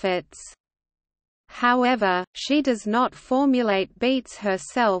solo efforts. However, she does not formulate beats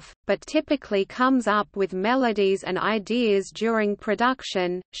herself, but typically comes up with melodies and ideas during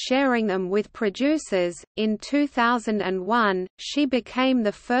production, sharing them with producers. In 2001, she became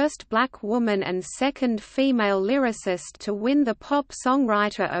the first black woman and second female lyricist to win the Pop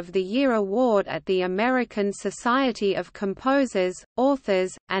Songwriter of the Year award at the American Society of Composers,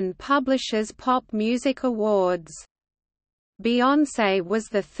 Authors, and Publishers Pop Music Awards. Beyoncé was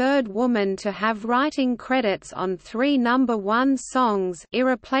the third woman to have writing credits on 3 number-1 songs,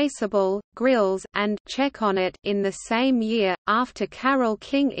 Irreplaceable, Grills, and Check on It, in the same year, after Carole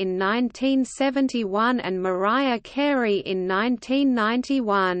King in 1971 and Mariah Carey in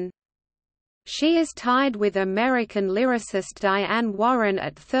 1991. She is tied with American lyricist Diane Warren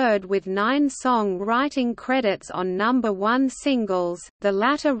at third with 9 song-writing credits on number-1 singles. The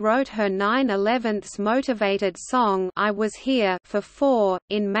latter wrote her 9/11 motivated song I Was Here for 4.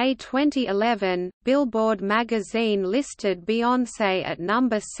 In May 2011, Billboard magazine listed Beyoncé at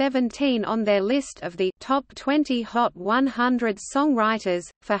number 17 on their list of the Top 20 Hot 100 Songwriters,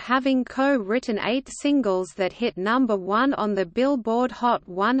 for having co-written 8 singles that hit number 1 on the Billboard Hot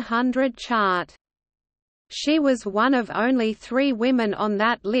 100 chart. She was one of only 3 women on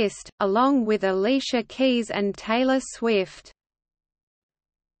that list, along with Alicia Keys and Taylor Swift.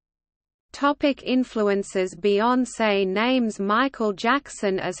 Topic influences. Beyoncé names Michael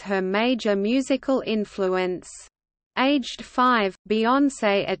Jackson as her major musical influence. Aged 5,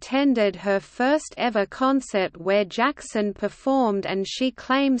 Beyoncé attended her first ever concert where Jackson performed, and she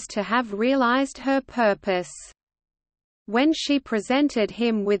claims to have realized her purpose. When she presented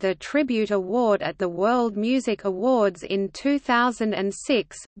him with a tribute award at the World Music Awards in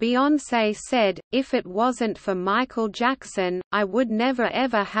 2006, Beyoncé said, "If it wasn't for Michael Jackson, I would never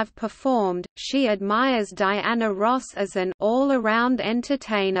ever have performed." She admires Diana Ross as an all-around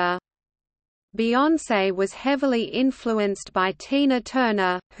entertainer. Beyoncé was heavily influenced by Tina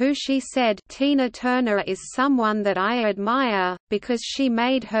Turner, who she said, "Tina Turner is someone that I admire, because she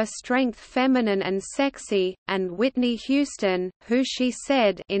made her strength feminine and sexy," and Whitney Houston, who she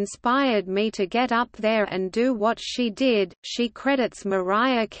said, "inspired me to get up there and do what she did." She credits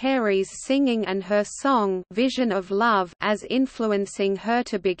Mariah Carey's singing and her song Vision of Love as influencing her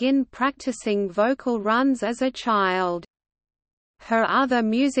to begin practicing vocal runs as a child. Her other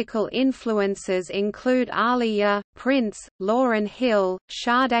musical influences include Aaliyah, Prince, Lauryn Hill,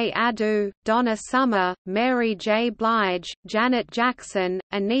 Sade Adu, Donna Summer, Mary J. Blige, Janet Jackson,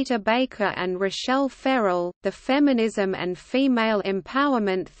 Anita Baker, and Rochelle Ferrell. The feminism and female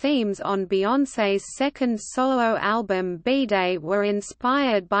empowerment themes on Beyoncé's second solo album iB'Day were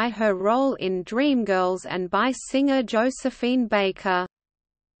inspired by her role in Dreamgirls and by singer Josephine Baker.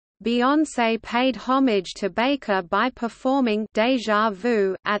 Beyoncé paid homage to Baker by performing Déjà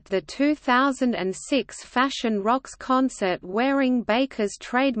Vu at the 2006 Fashion Rocks concert wearing Baker's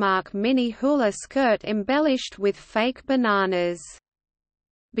trademark mini hula skirt embellished with fake bananas.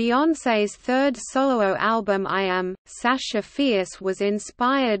 Beyoncé's third solo album I Am, Sasha Fierce was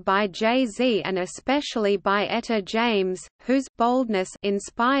inspired by Jay-Z and especially by Etta James, whose boldness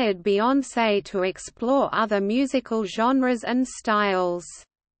inspired Beyoncé to explore other musical genres and styles.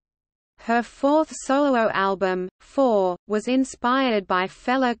 Her fourth solo album, 4, was inspired by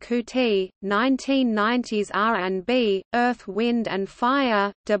Fela Kuti, 1990s R&B, Earth, Wind and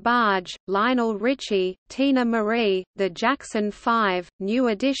Fire, DeBarge, Lionel Richie, Tina Marie, The Jackson 5, New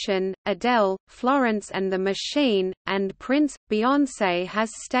Edition, Adele, Florence and the Machine, and Prince. Beyoncé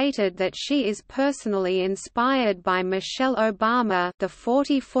has stated that she is personally inspired by Michelle Obama, the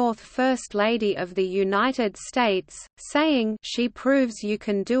 44th First Lady of the United States, saying, "She proves you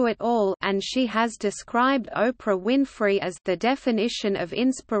can do it all," and she has described Oprah Winfrey as the definition of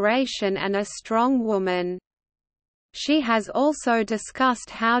inspiration and a strong woman. She has also discussed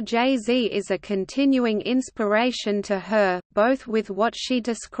how Jay-Z is a continuing inspiration to her, both with what she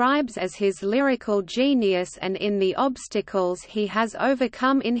describes as his lyrical genius and in the obstacles he has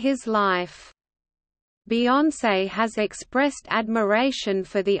overcome in his life. Beyoncé has expressed admiration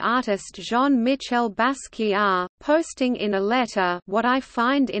for the artist Jean-Michel Basquiat, posting in a letter, "What I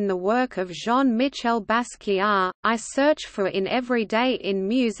find in the work of Jean-Michel Basquiat, I search for in every day in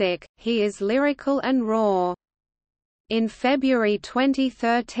music, he is lyrical and raw." In February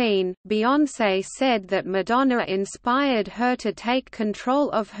 2013, Beyoncé said that Madonna inspired her to take control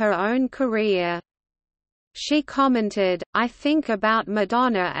of her own career. She commented, "I think about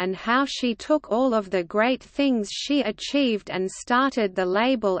Madonna and how she took all of the great things she achieved and started the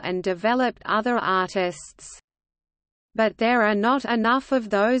label and developed other artists. But there are not enough of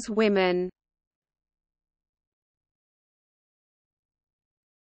those women."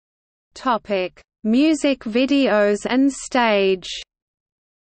 Music videos and stage.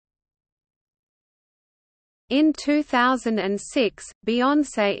 In 2006,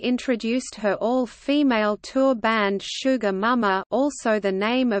 Beyoncé introduced her all-female tour band Sugar Mama, also the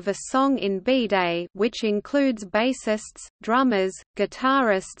name of a song in iB'Day, which includes bassists, drummers,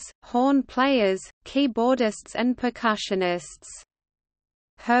 guitarists, horn players, keyboardists and percussionists.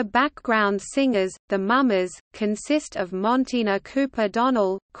 Her background singers, the Mamas, consist of Montina Cooper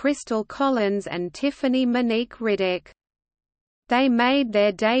Donnell, Crystal Collins and Tiffany Monique Riddick. They made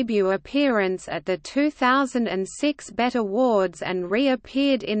their debut appearance at the 2006 BET Awards and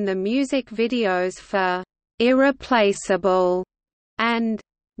reappeared in the music videos for "Irreplaceable" and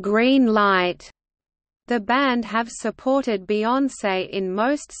 "Green Light." The band have supported Beyoncé in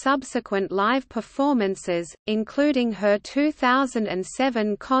most subsequent live performances, including her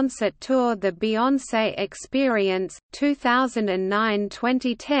 2007 concert tour The Beyoncé Experience,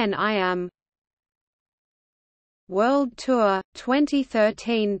 2009–2010 I Am World Tour,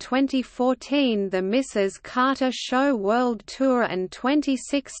 2013–2014 The Mrs. Carter Show World Tour and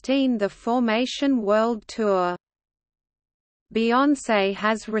 2016 The Formation World Tour. Beyoncé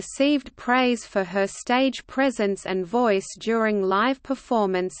has received praise for her stage presence and voice during live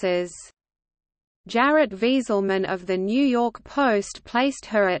performances. Jarrett Wieselman of The New York Post placed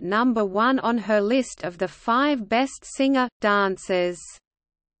her at number 1 on her list of the 5 best singer-dancers.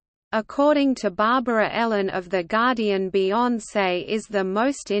 According to Barbara Ellen of The Guardian, Beyoncé is the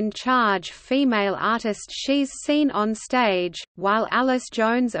most in-charge female artist she's seen on stage, while Alice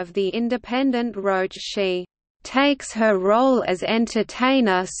Jones of The Independent wrote she takes her role as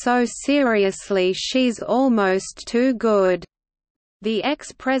entertainer so seriously she's almost too good. The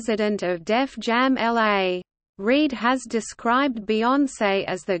ex-president of Def Jam LA, Reid, has described Beyoncé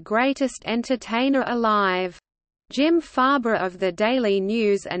as the greatest entertainer alive. Jim Farber of The Daily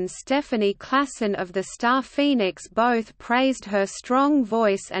News and Stephanie Klassen of The Star Phoenix both praised her strong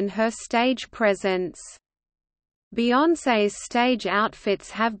voice and her stage presence. Beyoncé's stage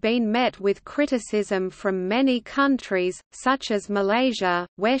outfits have been met with criticism from many countries, such as Malaysia,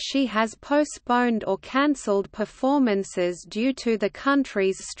 where she has postponed or cancelled performances due to the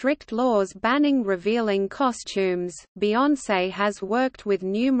country's strict laws banning revealing costumes. Beyoncé has worked with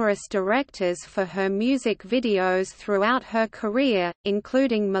numerous directors for her music videos throughout her career,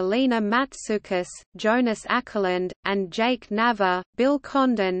 including Melina Matsoukas, Jonas Ackerland, and Jake Nava. Bill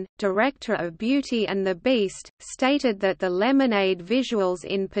Condon, director of Beauty and the Beast, stated that the Lemonade visuals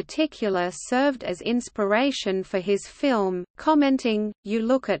in particular served as inspiration for his film, commenting, "You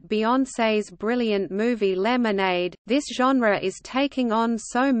look at Beyoncé's brilliant movie Lemonade, this genre is taking on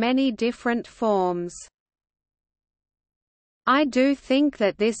so many different forms. I do think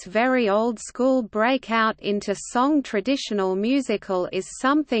that this very old-school breakout into song traditional musical is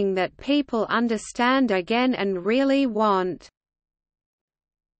something that people understand again and really want."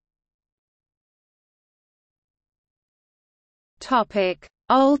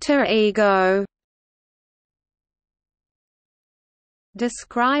 alter ego,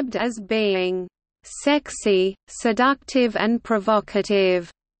 described as being sexy, seductive and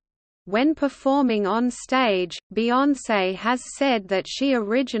provocative. When performing on stage, Beyoncé has said that she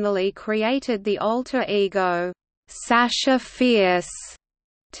originally created the alter ego, Sasha Fierce,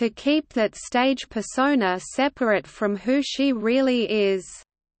 to keep that stage persona separate from who she really is.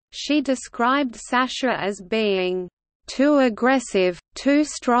 She described Sasha as being too aggressive, too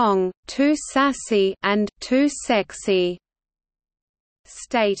strong, too sassy, and too sexy,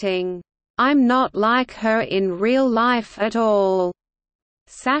 stating, "I'm not like her in real life at all."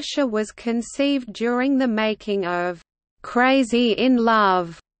 Sasha was conceived during the making of Crazy in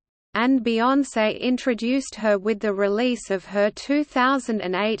Love, and Beyoncé introduced her with the release of her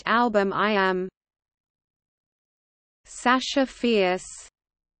 2008 album I Am. Sasha Fierce.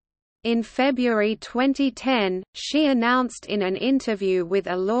 In February 2010, she announced in an interview with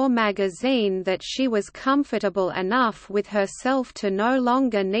Allure magazine that she was comfortable enough with herself to no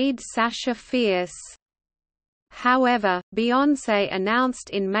longer need Sasha Fierce. However, Beyoncé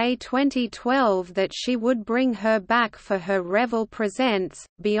announced in May 2012 that she would bring her back for her Revel Presents,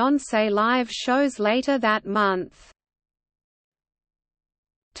 Beyoncé Live shows later that month.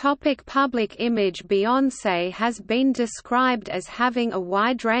 Public image. Beyoncé has been described as having a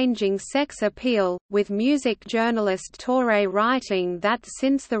wide-ranging sex appeal, with music journalist Torre writing that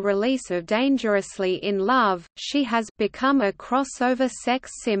since the release of Dangerously in Love, she has become a crossover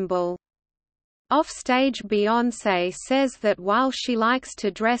sex symbol. Offstage, Beyoncé says that while she likes to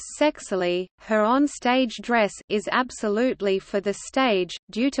dress sexily, her on-stage dress is absolutely for the stage,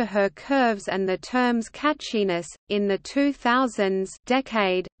 due to her curves and the term's catchiness. In the 2000s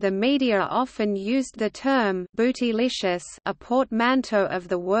decade, the media often used the term bootylicious, a portmanteau of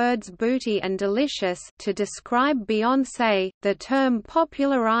the words booty and delicious, to describe Beyoncé, the term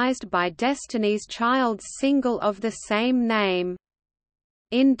popularized by Destiny's Child's single of the same name.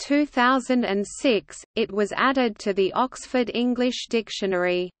 In 2006, it was added to the Oxford English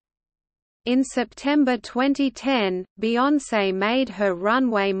Dictionary. In September 2010, Beyoncé made her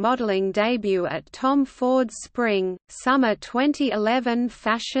runway modeling debut at Tom Ford's Spring/Summer 2011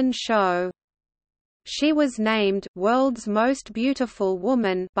 fashion show. She was named World's Most Beautiful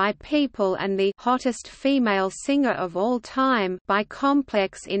Woman by People and the Hottest Female Singer of All Time by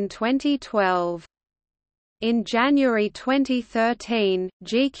Complex in 2012. In January 2013,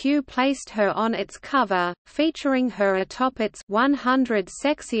 GQ placed her on its cover, featuring her atop its 100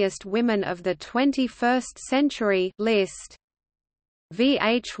 Sexiest Women of the 21st Century list.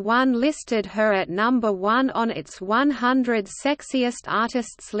 VH1 listed her at number 1 on its 100 Sexiest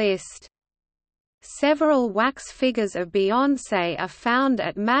Artists list. Several wax figures of Beyoncé are found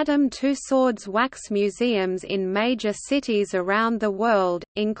at Madame Tussauds wax museums in major cities around the world,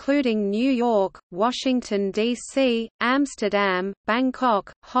 including New York, Washington, D.C., Amsterdam,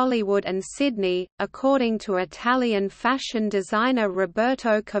 Bangkok, Hollywood and Sydney. According to Italian fashion designer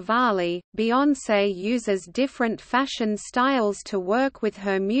Roberto Cavalli, Beyoncé uses different fashion styles to work with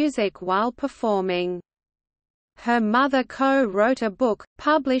her music while performing. Her mother co-wrote a book,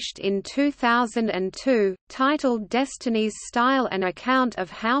 published in 2002, titled Destiny's Style, an account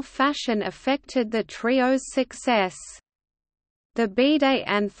of how fashion affected the trio's success. The iB'Day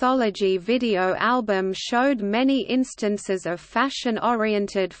anthology video album showed many instances of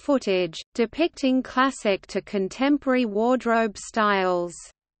fashion-oriented footage, depicting classic to contemporary wardrobe styles.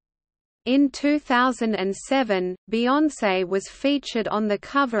 In 2007, Beyoncé was featured on the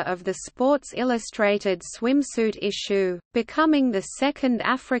cover of the Sports Illustrated swimsuit issue, becoming the second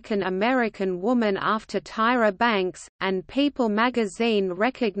African American woman after Tyra Banks, and People magazine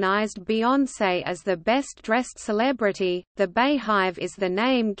recognized Beyoncé as the best-dressed celebrity. The Beyhive is the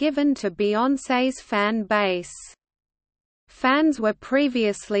name given to Beyoncé's fan base. Fans were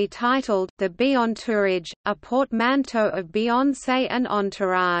previously titled the Beyontourage, a portmanteau of Beyoncé and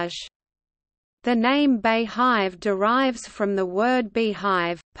Entourage. The name Beyhive derives from the word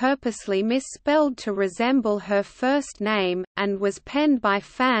beehive, purposely misspelled to resemble her first name, and was penned by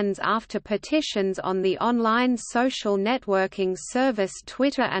fans after petitions on the online social networking service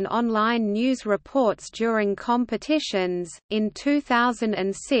Twitter and online news reports during competitions. In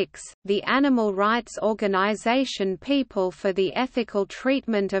 2006, the animal rights organization People for the Ethical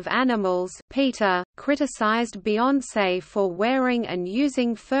Treatment of Animals (PETA) criticized Beyoncé for wearing and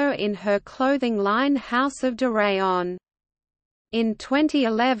using fur in her clothing line House of Derayon. In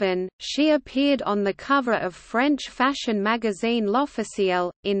 2011, she appeared on the cover of French fashion magazine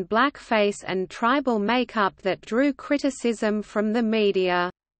L'Officiel, in blackface and tribal makeup that drew criticism from the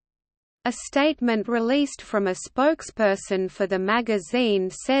media. A statement released from a spokesperson for the magazine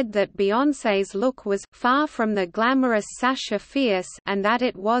said that Beyoncé's look was far from the glamorous Sasha Fierce and that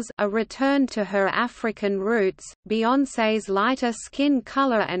it was a return to her African roots. Beyoncé's lighter skin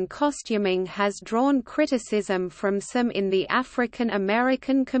color and costuming has drawn criticism from some in the African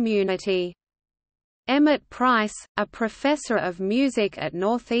American community. Emmett Price, a professor of music at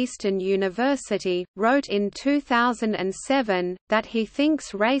Northeastern University, wrote in 2007, that he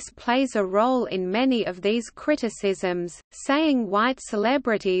thinks race plays a role in many of these criticisms, saying white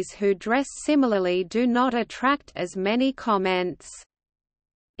celebrities who dress similarly do not attract as many comments.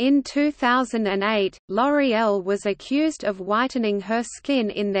 In 2008, L'Oreal was accused of whitening her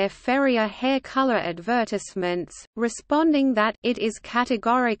skin in their Ferrier hair color advertisements, responding that it is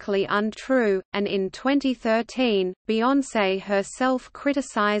categorically untrue, and in 2013, Beyoncé herself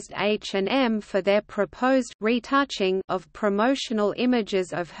criticized H&M for their proposed retouching of promotional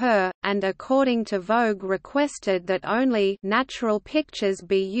images of her, and according to Vogue requested that only natural pictures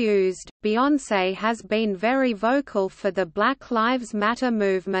be used. Beyoncé has been very vocal for the Black Lives Matter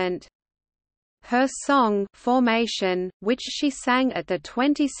movement. Her song Formation, which she sang at the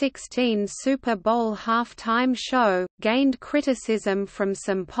 2016 Super Bowl halftime show, gained criticism from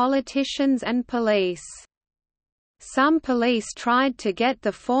some politicians and police. Some police tried to get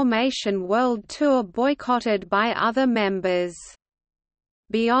the Formation World Tour boycotted by other members.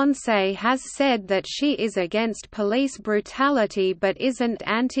 Beyoncé has said that she is against police brutality but isn't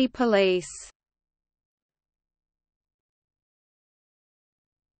anti-police.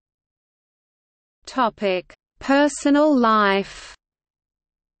 Personal life.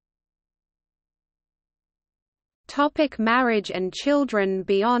 Marriage and children.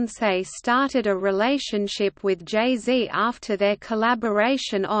 Beyoncé started a relationship with Jay-Z after their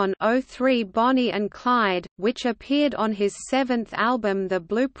collaboration on '03 Bonnie and Clyde, which appeared on his seventh album The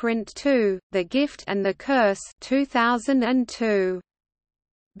Blueprint 2, The Gift and the Curse 2002.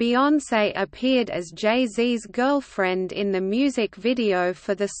 Beyoncé appeared as Jay-Z's girlfriend in the music video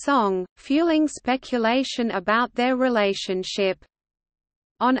for the song, fueling speculation about their relationship.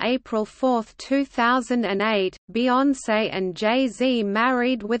 On April 4, 2008, Beyoncé and Jay-Z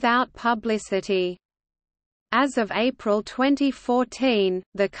married without publicity. As of April 2014,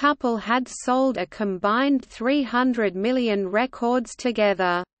 the couple had sold a combined 300 million records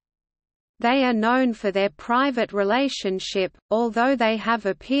together. They are known for their private relationship, although they have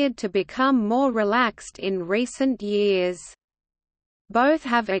appeared to become more relaxed in recent years. Both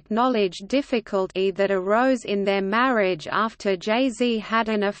have acknowledged difficulty that arose in their marriage after Jay-Z had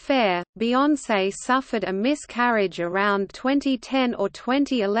an affair. Beyoncé suffered a miscarriage around 2010 or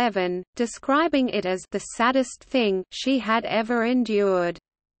 2011, describing it as the saddest thing she had ever endured.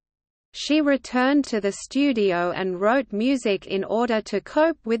 She returned to the studio and wrote music in order to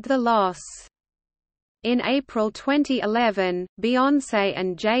cope with the loss. In April 2011, Beyoncé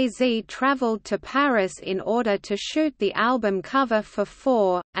and Jay-Z traveled to Paris in order to shoot the album cover for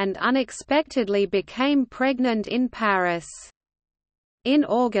Four, and unexpectedly became pregnant in Paris. In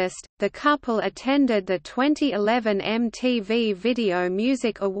August, the couple attended the 2011 MTV Video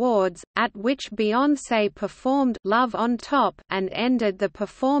Music Awards, at which Beyoncé performed Love on Top and ended the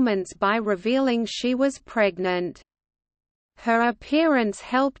performance by revealing she was pregnant. Her appearance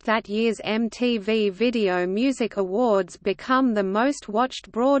helped that year's MTV Video Music Awards become the most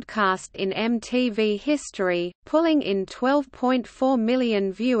watched broadcast in MTV history, pulling in 12.4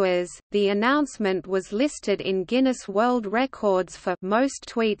 million viewers. The announcement was listed in Guinness World Records for most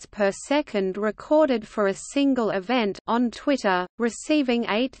tweets per second recorded for a single event on Twitter, receiving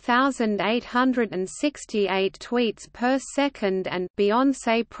 8,868 tweets per second, and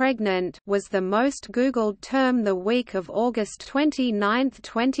Beyoncé pregnant was the most Googled term the week of August 29,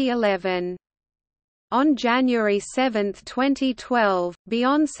 2011. On January 7, 2012,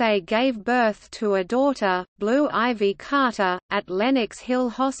 Beyoncé gave birth to a daughter, Blue Ivy Carter, at Lenox Hill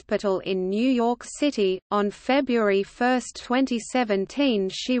Hospital in New York City. On February 1, 2017,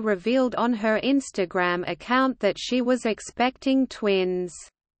 she revealed on her Instagram account that she was expecting twins.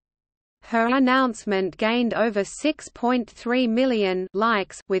 Her announcement gained over 6.3 million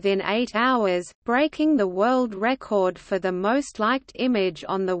likes within 8 hours, breaking the world record for the most liked image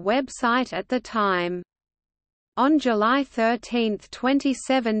on the website at the time. On July 13,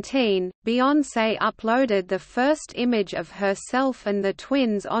 2017, Beyoncé uploaded the first image of herself and the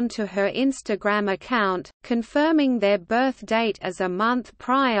twins onto her Instagram account, confirming their birth date as a month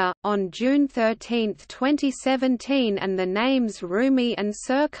prior, on June 13, 2017, and the names Rumi and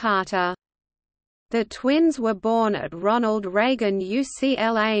Sir Carter. The twins were born at Ronald Reagan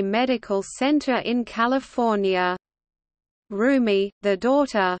UCLA Medical Center in California. Rumi, the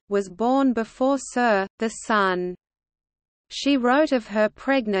daughter, was born before Sir, the son. She wrote of her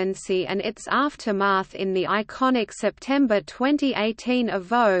pregnancy and its aftermath in the iconic September 2018 of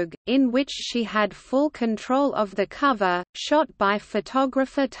Vogue, in which she had full control of the cover, shot by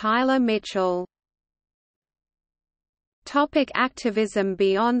photographer Tyler Mitchell. Activism.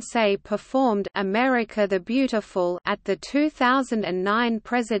 Beyoncé performed "America the Beautiful" at the 2009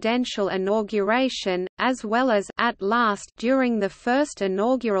 presidential inauguration, as well as "At Last" during the first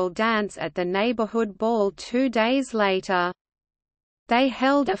inaugural dance at the neighborhood ball 2 days later. They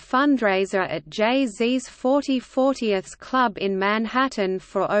held a fundraiser at Jay-Z's 40/40th Club in Manhattan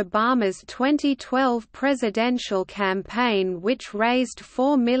for Obama's 2012 presidential campaign, which raised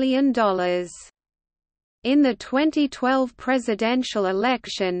 $4 million. In the 2012 presidential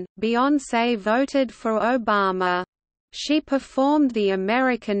election, Beyoncé voted for Obama. She performed the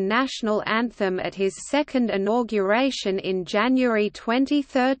American national anthem at his second inauguration in January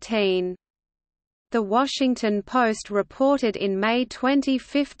 2013. The Washington Post reported in May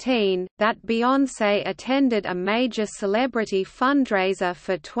 2015, that Beyoncé attended a major celebrity fundraiser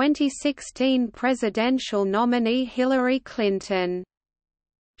for 2016 presidential nominee Hillary Clinton.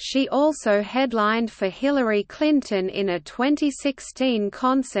 She also headlined for Hillary Clinton in a 2016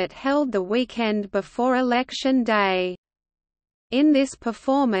 concert held the weekend before Election Day. In this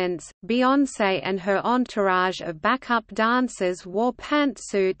performance, Beyoncé and her entourage of backup dancers wore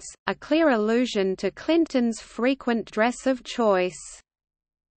pantsuits, a clear allusion to Clinton's frequent dress of choice.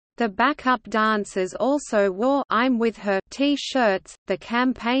 The backup dancers also wore "I'm with her" T-shirts, the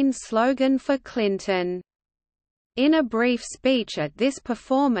campaign slogan for Clinton. In a brief speech at this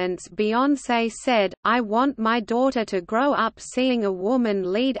performance, Beyoncé said, "I want my daughter to grow up seeing a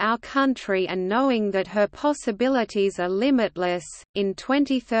woman lead our country and knowing that her possibilities are limitless." In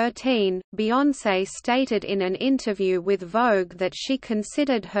 2013, Beyoncé stated in an interview with Vogue that she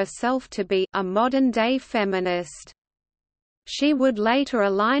considered herself to be a modern-day feminist. She would later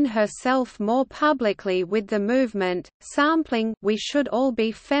align herself more publicly with the movement, sampling "We Should All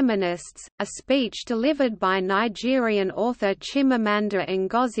Be Feminists," a speech delivered by Nigerian author Chimamanda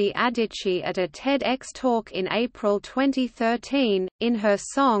Ngozi Adichie at a TEDx talk in April 2013, in her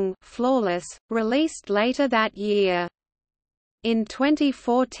song "Flawless," released later that year. In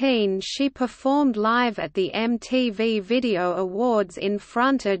 2014 she performed live at the MTV Video Awards in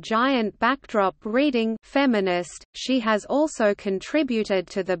front a giant backdrop reading "Feminist." She has also contributed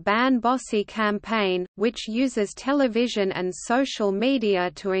to the Ban Bossy campaign, which uses television and social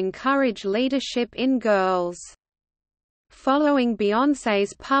media to encourage leadership in girls. Following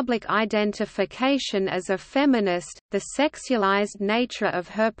Beyoncé's public identification as a feminist, the sexualized nature of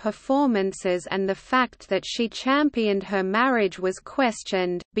her performances and the fact that she championed her marriage was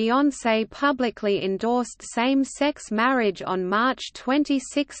questioned. Beyoncé publicly endorsed same-sex marriage on March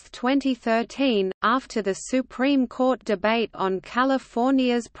 26, 2013, after the Supreme Court debate on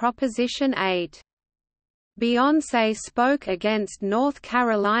California's Proposition 8. Beyoncé spoke against North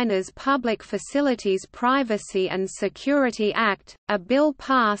Carolina's Public Facilities Privacy and Security Act, a bill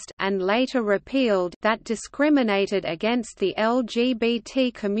passed and later repealed that discriminated against the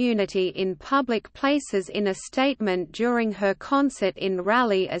LGBT community in public places. In a statement during her concert in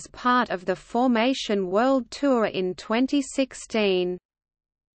Raleigh as part of the Formation World Tour in 2016.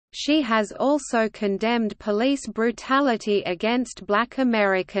 She has also condemned police brutality against Black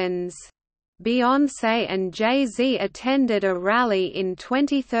Americans. Beyoncé and Jay-Z attended a rally in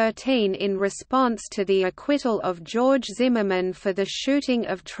 2013 in response to the acquittal of George Zimmerman for the shooting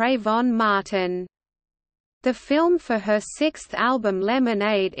of Trayvon Martin. The film for her sixth album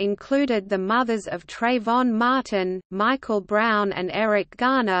Lemonade included the mothers of Trayvon Martin, Michael Brown and Eric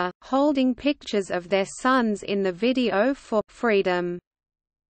Garner, holding pictures of their sons in the video for "Freedom."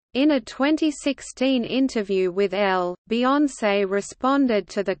 In a 2016 interview with Elle, Beyoncé responded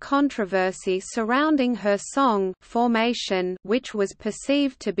to the controversy surrounding her song "Formation," which was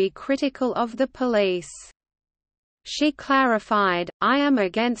perceived to be critical of the police. She clarified, "I am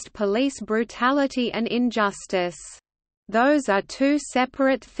against police brutality and injustice. Those are two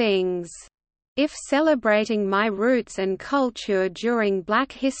separate things. If celebrating my roots and culture during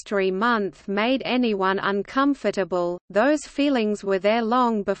Black History Month made anyone uncomfortable, those feelings were there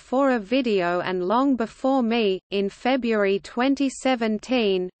long before a video and long before me." In February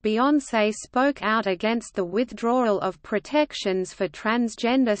 2017, Beyoncé spoke out against the withdrawal of protections for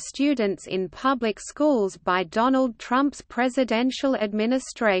transgender students in public schools by Donald Trump's presidential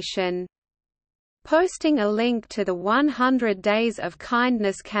administration. Posting a link to the 100 Days of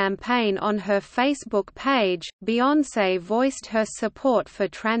Kindness campaign on her Facebook page, Beyoncé voiced her support for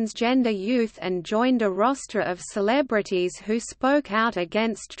transgender youth and joined a roster of celebrities who spoke out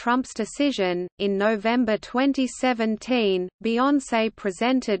against Trump's decision. In November 2017, Beyoncé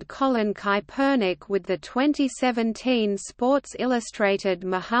presented Colin Kaepernick with the 2017 Sports Illustrated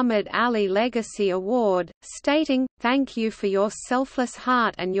Muhammad Ali Legacy Award, stating, "Thank you for your selfless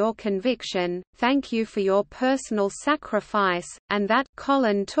heart and your conviction. Thank you for your personal sacrifice," and that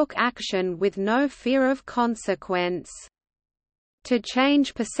Colin took action with no fear of consequence. To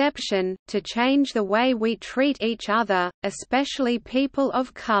change perception, to change the way we treat each other, especially people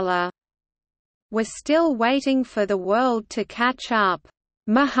of color. We're still waiting for the world to catch up.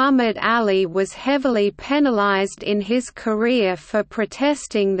 Muhammad Ali was heavily penalized in his career for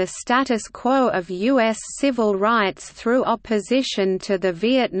protesting the status quo of U.S. civil rights through opposition to the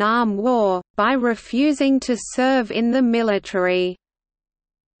Vietnam War, by refusing to serve in the military.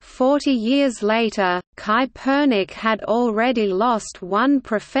 40 years later, Kaepernick had already lost one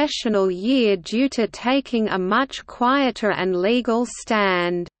professional year due to taking a much quieter and legal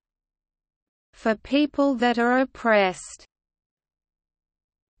stand for people that are oppressed.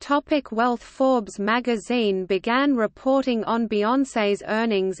 Wealth. Forbes magazine began reporting on Beyoncé's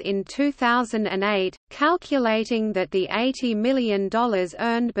earnings in 2008, calculating that the $80 million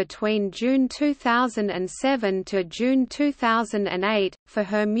earned between June 2007 to June 2008, for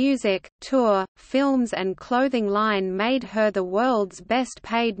her music, tour, films and clothing line made her the world's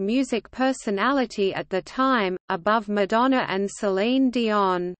best-paid music personality at the time, above Madonna and Celine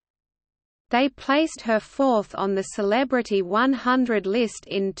Dion. They placed her fourth on the Celebrity 100 list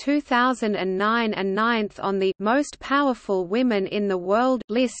in 2009 and ninth on the Most Powerful Women in the World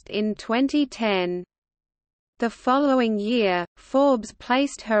list in 2010. The following year, Forbes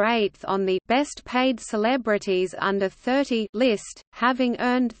placed her eighth on the Best Paid Celebrities Under 30 list, having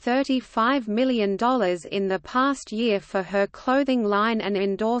earned $35 million in the past year for her clothing line and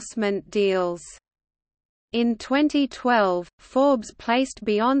endorsement deals. In 2012, Forbes placed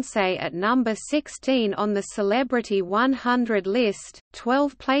Beyoncé at number 16 on the Celebrity 100 list,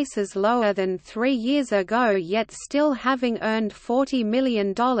 12 places lower than 3 years ago, yet still having earned $40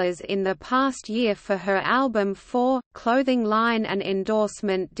 million in the past year for her album 4, clothing line and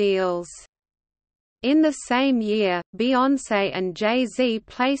endorsement deals. In the same year, Beyoncé and Jay-Z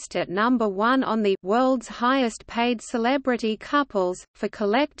placed at number 1 on the world's highest-paid celebrity couples, for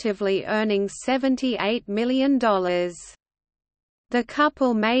collectively earning $78 million. The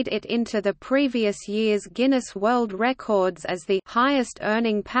couple made it into the previous year's Guinness World Records as the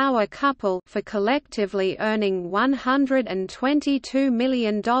highest-earning power couple, for collectively earning $122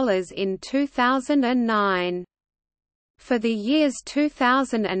 million in 2009. For the years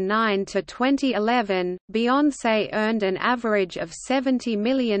 2009 to 2011, Beyoncé earned an average of $70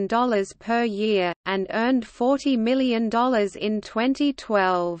 million per year, and earned $40 million in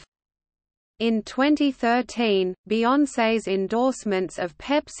 2012. In 2013, Beyoncé's endorsements of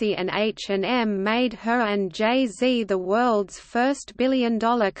Pepsi and H&M made her and Jay-Z the world's first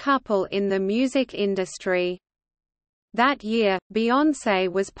billion-dollar couple in the music industry. That year,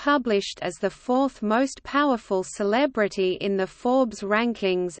 Beyoncé was published as the fourth most powerful celebrity in the Forbes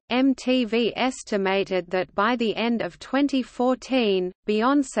rankings. MTV estimated that by the end of 2014,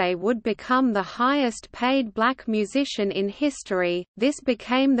 Beyoncé would become the highest-paid black musician in history. This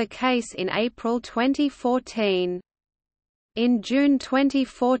became the case in April 2014. In June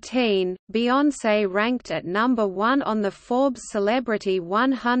 2014, Beyoncé ranked at number 1 on the Forbes Celebrity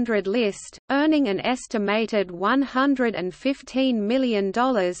 100 list, earning an estimated $115 million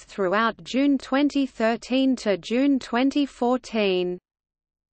throughout June 2013 to June 2014.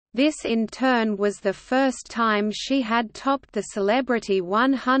 This in turn was the first time she had topped the Celebrity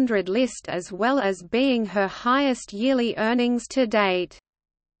 100 list, as well as being her highest yearly earnings to date.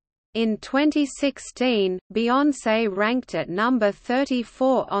 In 2016, Beyoncé ranked at number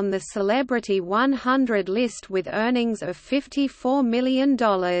 34 on the Celebrity 100 list with earnings of $54 million.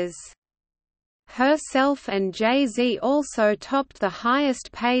 Herself and Jay-Z also topped the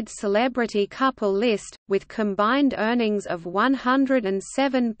highest-paid celebrity couple list, with combined earnings of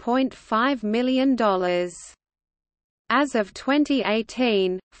 $107.5 million. As of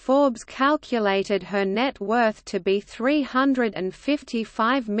 2018, Forbes calculated her net worth to be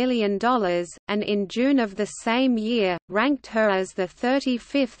 $355 million, and in June of the same year, ranked her as the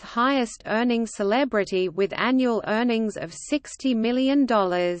 35th highest-earning celebrity with annual earnings of $60 million.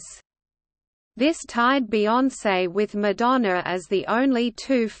 This tied Beyoncé with Madonna as the only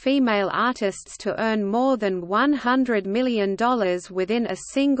two female artists to earn more than $100 million within a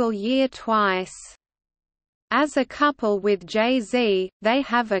single year twice. As a couple with Jay-Z, they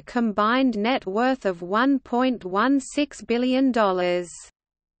have a combined net worth of $1.16 billion.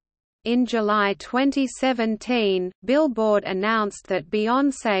 In July 2017, Billboard announced that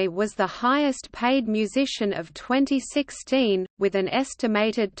Beyoncé was the highest-paid musician of 2016, with an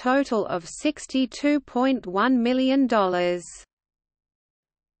estimated total of $62.1 million.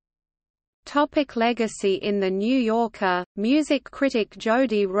 Legacy. In The New Yorker, music critic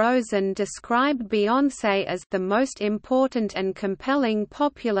Jody Rosen described Beyoncé as the most important and compelling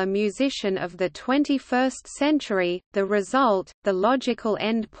popular musician of the 21st century, the result, the logical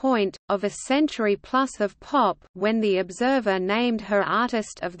end point, of a century-plus of pop. When The Observer named her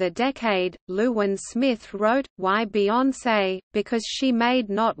Artist of the Decade, Llewellyn Smith wrote, "Why Beyoncé? Because she made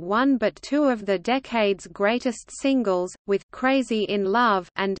not one but two of the decade's greatest singles, with Crazy in Love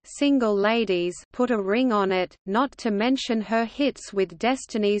and Single Ladies, Put a Ring on It, not to mention her hits with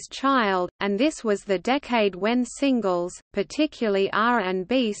Destiny's Child, and this was the decade when singles, particularly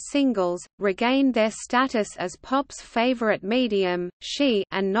R&B singles, regained their status as pop's favorite medium. She,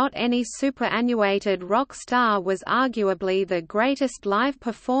 and not any superannuated rock star, was arguably the greatest live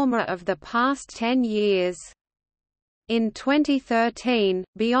performer of the past 10 years." In 2013,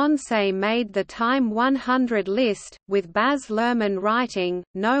 Beyoncé made the Time 100 list, with Baz Luhrmann writing,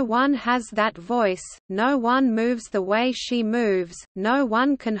 "No one has that voice, no one moves the way she moves, no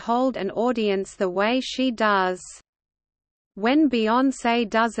one can hold an audience the way she does. When Beyoncé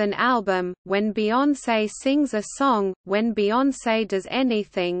does an album, when Beyoncé sings a song, when Beyoncé does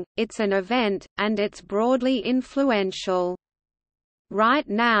anything, it's an event, and it's broadly influential. Right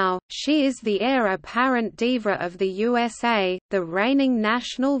now, she is the heir apparent diva of the USA, the reigning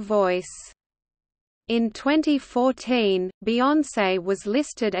national voice." In 2014, Beyoncé was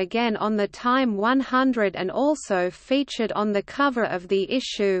listed again on the Time 100 and also featured on the cover of the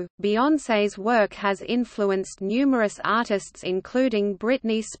issue. Beyoncé's work has influenced numerous artists including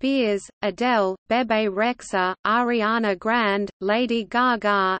Britney Spears, Adele, Bebe Rexha, Ariana Grande, Lady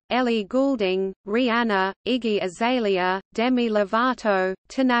Gaga, Ellie Goulding, Rihanna, Iggy Azalea, Demi Lovato,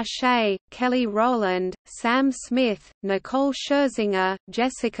 Tinashe, Kelly Rowland, Sam Smith, Nicole Scherzinger,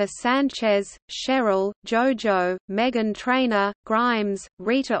 Jessica Sanchez, Cheryl, JoJo, Meghan Trainor, Grimes,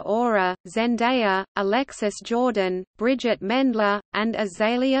 Rita Ora, Zendaya, Alexis Jordan, Bridget Mendler, and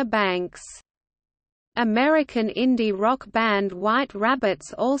Azealia Banks. American indie rock band White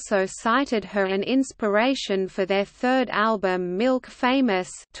Rabbits also cited her an inspiration for their third album Milk Famous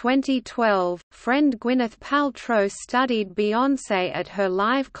 2012. Friend Gwyneth Paltrow studied Beyoncé at her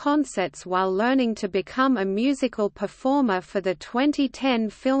live concerts while learning to become a musical performer for the 2010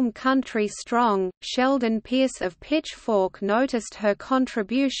 film Country Strong. Sheldon Pierce of Pitchfork noticed her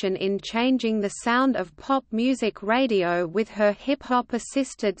contribution in changing the sound of pop music radio with her hip-hop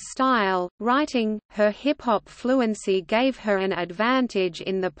assisted style, writing, "Her hip-hop fluency gave her an advantage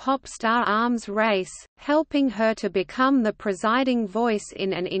in the pop star arms race, helping her to become the presiding voice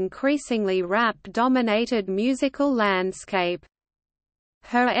in an increasingly rap-dominated musical landscape."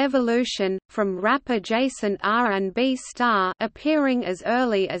 Her evolution, from rap-adjacent R&B star appearing as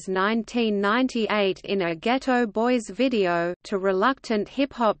early as 1998 in a Ghetto Boys video to reluctant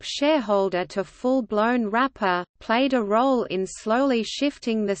hip-hop shareholder to full-blown rapper, played a role in slowly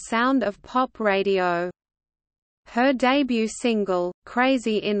shifting the sound of pop radio. Her debut single,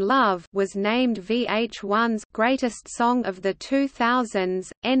 Crazy in Love, was named VH1's Greatest Song of the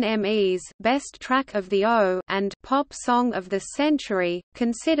 2000s, NME's Best Track of the O, and Pop Song of the Century,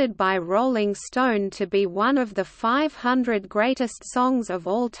 considered by Rolling Stone to be one of the 500 greatest songs of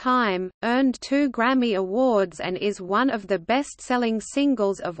all time, earned 2 Grammy Awards and is one of the best-selling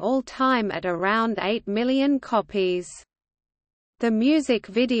singles of all time at around 8 million copies. The music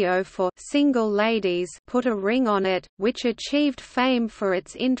video for Single Ladies Put a Ring on It, which achieved fame for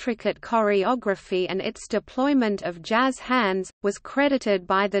its intricate choreography and its deployment of jazz hands, was credited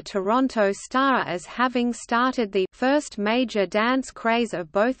by the Toronto Star as having started the first major dance craze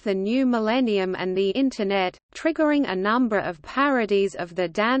of both the new millennium and the Internet, triggering a number of parodies of the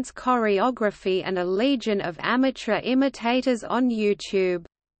dance choreography and a legion of amateur imitators on YouTube.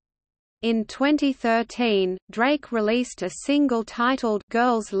 In 2013, Drake released a single titled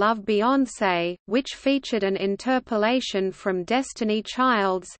Girls Love Beyoncé, which featured an interpolation from Destiny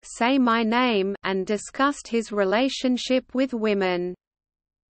Child's Say My Name and discussed his relationship with women.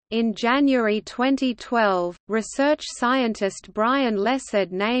 In January 2012, research scientist Brian Lessard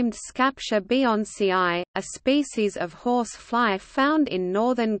named Scaptia beyoncéi, a species of horse fly found in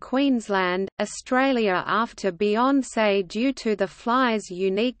northern Queensland, Australia after Beyoncé due to the fly's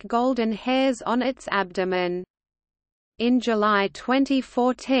unique golden hairs on its abdomen. In July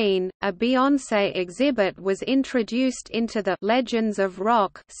 2014, a Beyoncé exhibit was introduced into the Legends of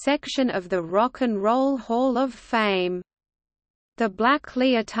Rock section of the Rock and Roll Hall of Fame. The black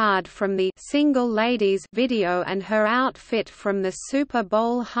leotard from the Single Ladies video and her outfit from the Super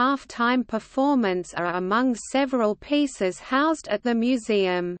Bowl halftime performance are among several pieces housed at the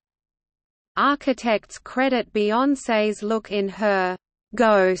museum. Architects credit Beyoncé's look in her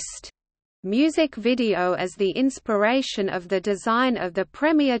Ghost music video as the inspiration of the design of the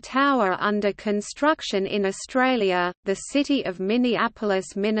Premier Tower under construction in Australia. The city of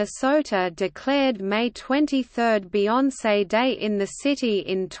Minneapolis, Minnesota declared May 23 Beyoncé Day in the city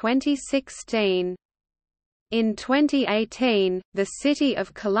in 2016. In 2018, the city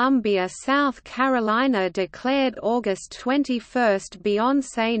of Columbia, South Carolina declared August 21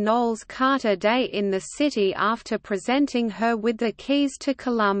 Beyoncé Knowles Carter Day in the city after presenting her with the keys to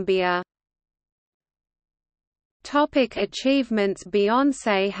Columbia. Topic achievements.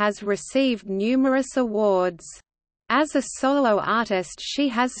 Beyoncé has received numerous awards. As a solo artist, she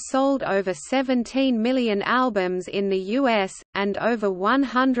has sold over 17 million albums in the US, and over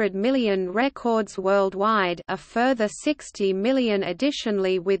 100 million records worldwide, a further 60 million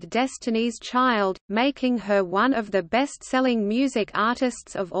additionally with Destiny's Child, making her one of the best-selling music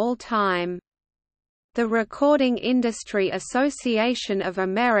artists of all time. The Recording Industry Association of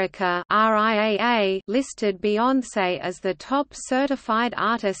America (RIAA) listed Beyoncé as the top certified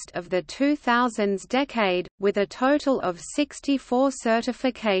artist of the 2000s decade, with a total of 64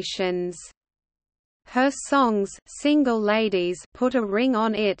 certifications. Her songs Single Ladies, Put a Ring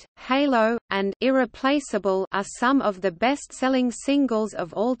on It, Halo, and Irreplaceable are some of the best-selling singles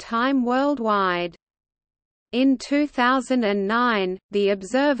of all time worldwide. In 2009, The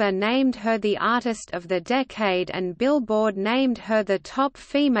Observer named her the Artist of the Decade and Billboard named her the top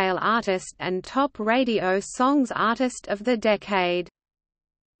female artist and top radio songs artist of the decade.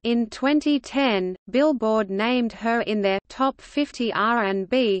 In 2010, Billboard named her in their Top 50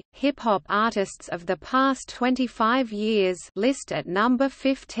 R&B, Hip-Hop Artists of the Past 25 Years list at number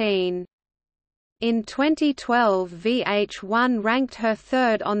 15. In 2012, VH1 ranked her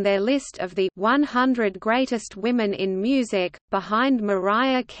third on their list of the 100 Greatest Women in Music, behind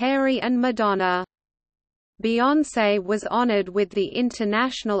Mariah Carey and Madonna. Beyoncé was honored with the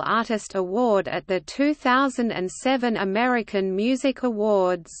International Artist Award at the 2007 American Music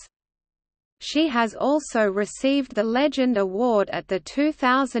Awards. She has also received the Legend Award at the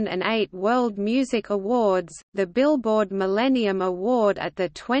 2008 World Music Awards, the Billboard Millennium Award at the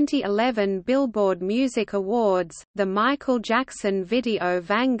 2011 Billboard Music Awards, the Michael Jackson Video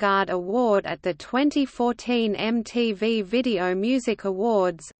Vanguard Award at the 2014 MTV Video Music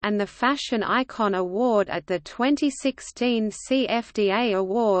Awards, and the Fashion Icon Award at the 2016 CFDA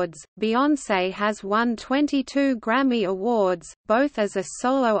Awards. Beyoncé has won 22 Grammy Awards, both as a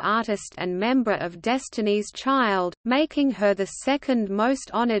solo artist and member of Destiny's Child, making her the second most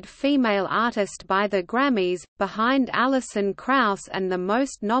honored female artist by the Grammys, behind Alison Krauss, and the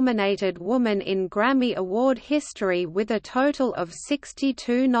most nominated woman in Grammy Award history with a total of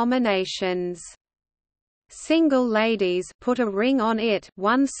 62 nominations. Single Ladies, Put a Ring on It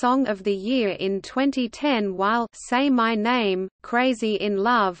won Song of the Year in 2010, while Say My Name, Crazy in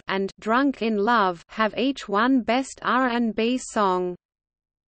Love, and Drunk in Love have each won Best R&B Song.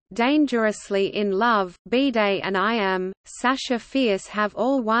 Dangerously in Love, iB'Day and I Am, Sasha Fierce have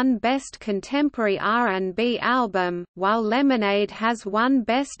all won Best Contemporary R&B Album, while Lemonade has won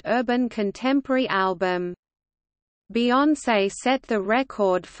Best Urban Contemporary Album. Beyoncé set the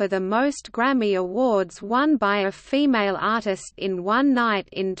record for the most Grammy Awards won by a female artist in one night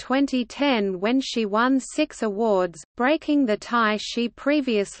in 2010 when she won 6 awards, breaking the tie she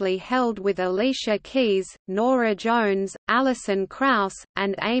previously held with Alicia Keys, Norah Jones, Alison Krauss,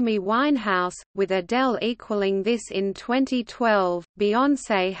 and Amy Winehouse, with Adele equaling this in 2012.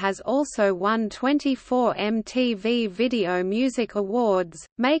 Beyoncé has also won 24 MTV Video Music Awards,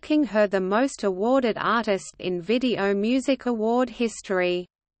 making her the most awarded artist in Video Music Award history.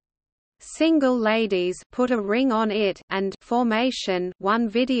 Single Ladies, Put a Ring on It, and Formation won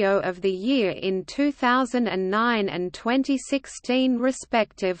Video of the Year in 2009 and 2016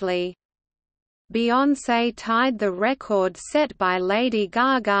 respectively. Beyoncé tied the record set by Lady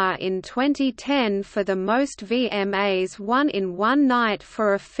Gaga in 2010 for the most VMAs won in one night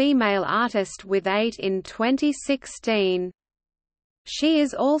for a female artist with 8 in 2016. She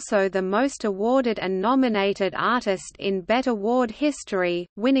is also the most awarded and nominated artist in BET Award history,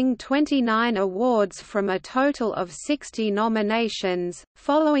 winning 29 awards from a total of 60 nominations.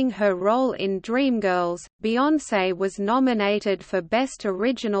 Following her role in Dreamgirls, Beyoncé was nominated for Best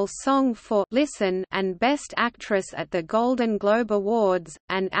Original Song for Listen and Best Actress at the Golden Globe Awards,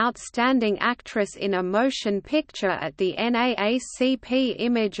 and Outstanding Actress in a Motion Picture at the NAACP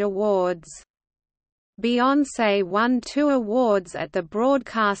Image Awards. Beyoncé won 2 awards at the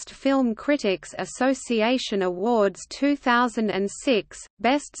Broadcast Film Critics Association Awards 2006,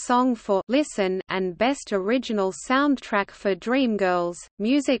 Best Song for Listen and Best Original Soundtrack for Dreamgirls,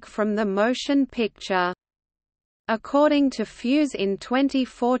 music from the motion picture. According to Fuse in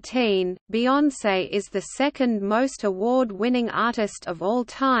 2014, Beyoncé is the second most award-winning artist of all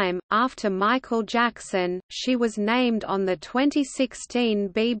time, after Michael Jackson. She was named on the 2016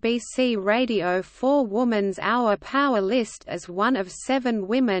 BBC Radio 4 Woman's Hour Power list as one of 7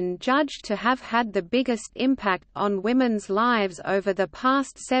 women judged to have had the biggest impact on women's lives over the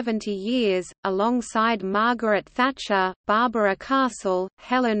past 70 years, alongside Margaret Thatcher, Barbara Castle,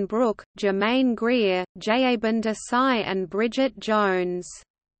 Helen Brooke, Germaine Greer, Jayaben Desai and Bridget Jones.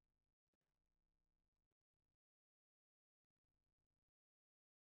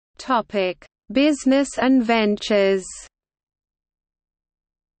 Topic: Business and ventures.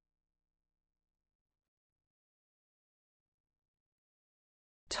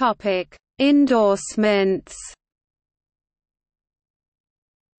 Topic: Endorsements.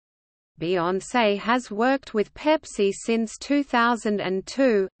 Beyoncé has worked with Pepsi since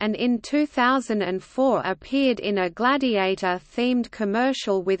 2002, and in 2004 appeared in a Gladiator-themed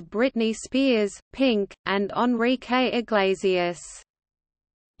commercial with Britney Spears, Pink, and Enrique Iglesias.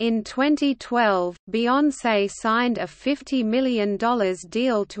 In 2012, Beyoncé signed a $50 million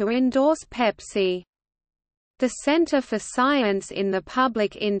deal to endorse Pepsi. The Center for Science in the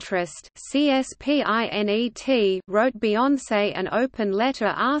Public Interest (CSPINET) wrote Beyoncé an open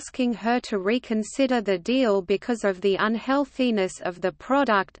letter asking her to reconsider the deal because of the unhealthiness of the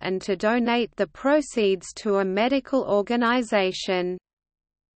product and to donate the proceeds to a medical organization.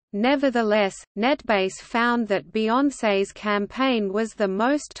 Nevertheless, NetBase found that Beyoncé's campaign was the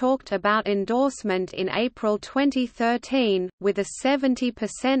most talked about endorsement in April 2013, with a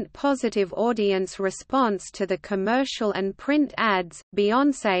 70% positive audience response to the commercial and print ads.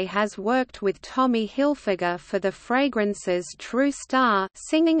 Beyoncé has worked with Tommy Hilfiger for the fragrances True Star,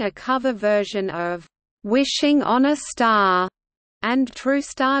 singing a cover version of "Wishing on a Star" and True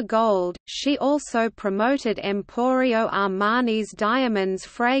Star Gold. She also promoted Emporio Armani's Diamonds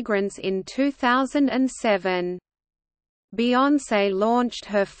fragrance in 2007. Beyoncé launched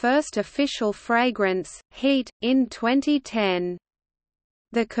her first official fragrance, Heat, in 2010.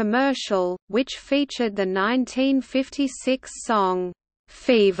 The commercial, which featured the 1956 song,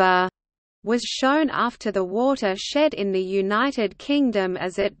 Fever, was shown after the watershed in the United Kingdom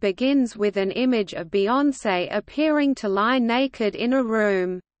as it begins with an image of Beyoncé appearing to lie naked in a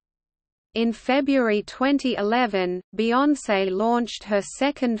room. In February 2011, Beyoncé launched her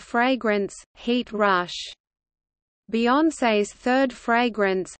second fragrance, Heat Rush. Beyoncé's third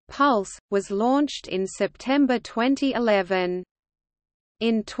fragrance, Pulse, was launched in September 2011.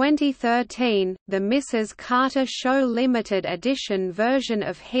 In 2013, the Mrs. Carter Show limited edition version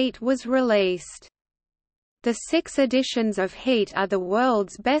of Heat was released. The 6 editions of Heat are the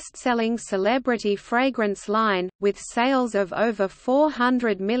world's best-selling celebrity fragrance line, with sales of over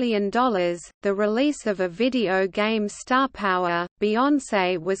 $400 million. The release of a video game Star Power,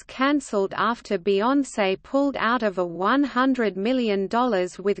 Beyoncé was cancelled after Beyoncé pulled out of a $100 million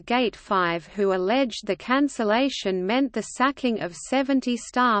with Gate 5, who alleged the cancellation meant the sacking of 70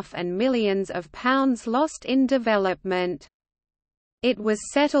 staff and millions of pounds lost in development. It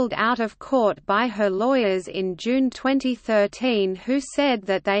was settled out of court by her lawyers in June 2013, who said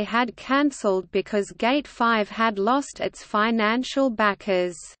that they had cancelled because Gate 5 had lost its financial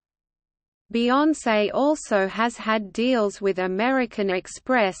backers. Beyoncé also has had deals with American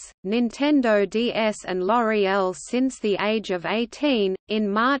Express, Nintendo DS and L'Oreal since the age of 18.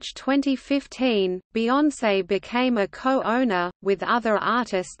 In March 2015, Beyoncé became a co-owner, with other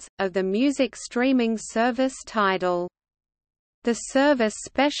artists, of the music streaming service Tidal. The service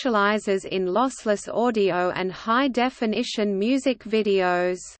specializes in lossless audio and high-definition music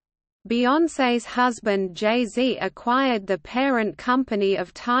videos. Beyoncé's husband Jay-Z acquired the parent company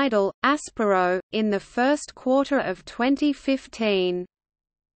of Tidal, Aspiro, in the first quarter of 2015.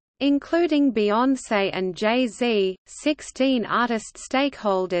 including Beyoncé and Jay-Z, 16 artist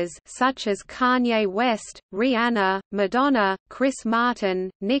stakeholders such as Kanye West, Rihanna, Madonna, Chris Martin,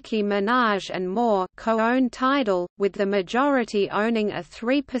 Nicki Minaj and more co-own Tidal, with the majority owning a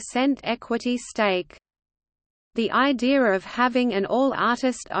 3% equity stake. The idea of having an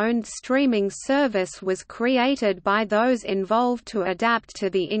all-artist-owned streaming service was created by those involved to adapt to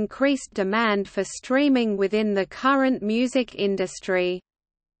the increased demand for streaming within the current music industry.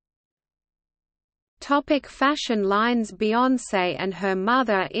 Fashion lines. Beyoncé and her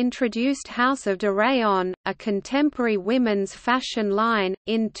mother introduced House of Rayon, a contemporary women's fashion line,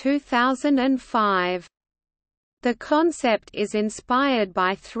 in 2005. The concept is inspired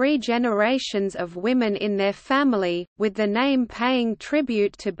by 3 generations of women in their family, with the name paying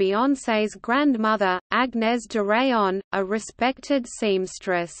tribute to Beyoncé's grandmother, Agnès de Rayon, a respected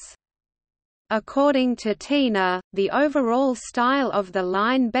seamstress. According to Tina, the overall style of the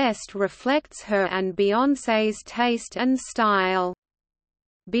line best reflects her and Beyoncé's taste and style.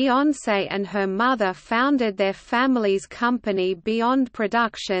 Beyoncé and her mother founded their family's company Beyond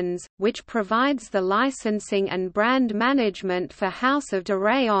Productions, which provides the licensing and brand management for House of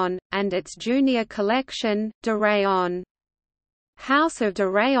Rayon, and its junior collection, de Rayon. House of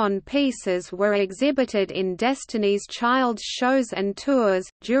Rayon pieces were exhibited in Destiny's Child's shows and tours,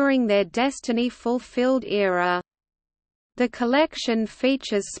 during their Destiny Fulfilled era. The collection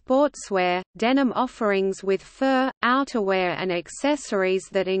features sportswear, denim offerings with fur, outerwear and accessories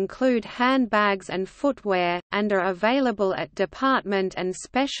that include handbags and footwear, and are available at department and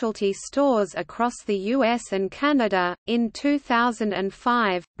specialty stores across the US and Canada. In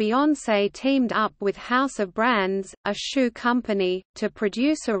 2005, Beyoncé teamed up with House of Brands, a shoe company, to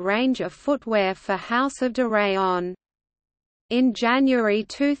produce a range of footwear for House of Rayon. In January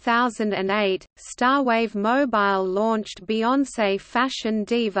 2008, Starwave Mobile launched Beyoncé Fashion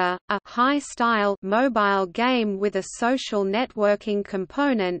Diva, a high-style mobile game with a social networking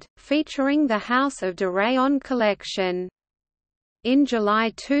component, featuring the House of Rayon collection. In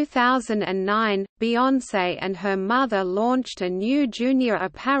July 2009, Beyoncé and her mother launched a new junior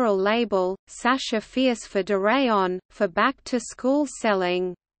apparel label, Sasha Fierce for Rayon, for back-to-school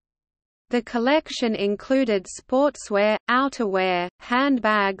selling. The collection included sportswear, outerwear,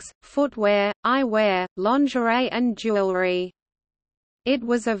 handbags, footwear, eyewear, lingerie and jewelry. It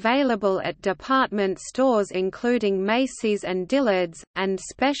was available at department stores including Macy's and Dillard's, and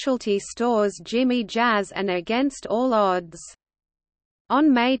specialty stores Jimmy Jazz and Against All Odds.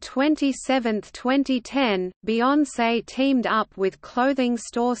 On May 27, 2010, Beyoncé teamed up with clothing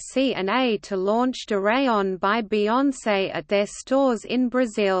store C&A to launch de Rayon by Beyoncé at their stores in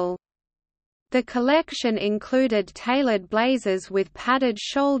Brazil. The collection included tailored blazers with padded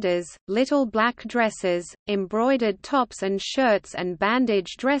shoulders, little black dresses, embroidered tops and shirts, and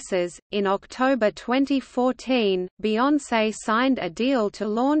bandage dresses. In October 2014, Beyoncé signed a deal to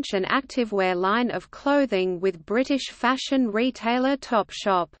launch an activewear line of clothing with British fashion retailer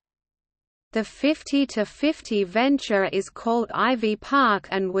Topshop. The 50-50 venture is called Ivy Park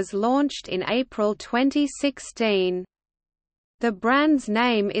and was launched in April 2016. The brand's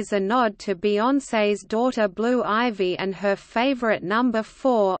name is a nod to Beyoncé's daughter Blue Ivy and her favorite number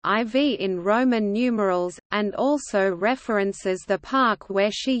 4 IV in Roman numerals, and also references the park where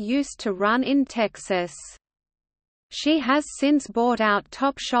she used to run in Texas. She has since bought out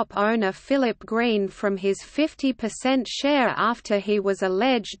Topshop owner Philip Green from his 50% share after he was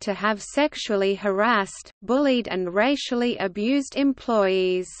alleged to have sexually harassed, bullied and racially abused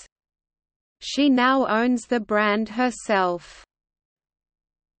employees. She now owns the brand herself.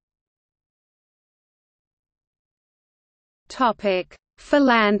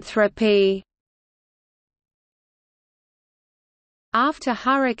 Philanthropy. After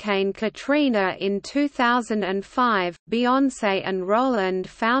Hurricane Katrina in 2005, Beyoncé and Roland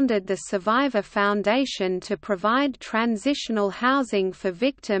founded the Survivor Foundation to provide transitional housing for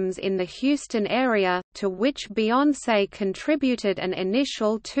victims in the Houston area, to which Beyoncé contributed an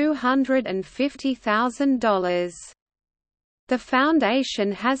initial $250,000. The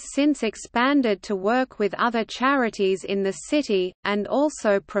foundation has since expanded to work with other charities in the city, and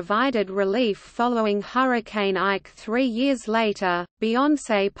also provided relief following Hurricane Ike 3 years later.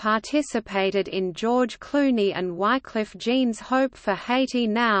 Beyoncé participated in George Clooney and Wyclef Jean's Hope for Haiti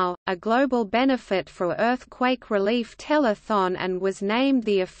Now, a global benefit for earthquake relief telethon, and was named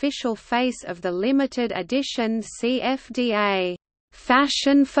the official face of the limited edition CFDA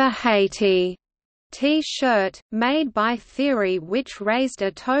Fashion for Haiti T-shirt, made by Theory, which raised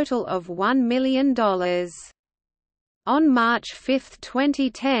a total of $1 million. On March 5,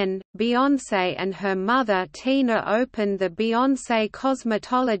 2010, Beyoncé and her mother Tina opened the Beyoncé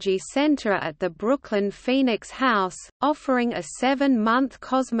Cosmetology Center at the Brooklyn Phoenix House, offering a 7-month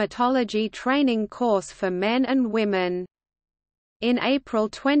cosmetology training course for men and women. In April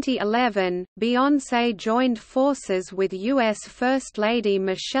 2011, Beyoncé joined forces with U.S. First Lady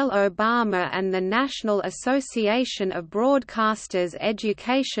Michelle Obama and the National Association of Broadcasters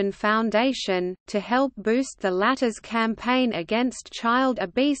Education Foundation, to help boost the latter's campaign against child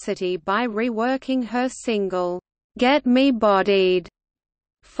obesity by reworking her single, "Get Me Bodied."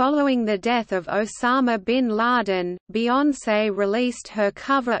 Following the death of Osama bin Laden, Beyoncé released her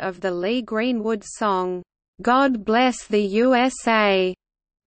cover of the Lee Greenwood song, "God Bless the USA,"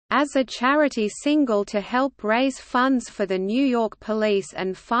 as a charity single to help raise funds for the New York Police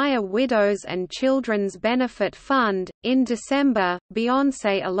and Fire Widows and Children's Benefit Fund. In December,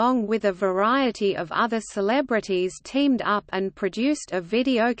 Beyoncé, along with a variety of other celebrities, teamed up and produced a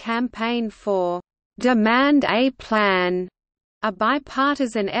video campaign for Demand a Plan, a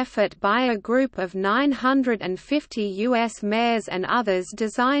bipartisan effort by a group of 950 U.S. mayors and others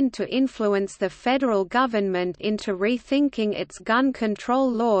designed to influence the federal government into rethinking its gun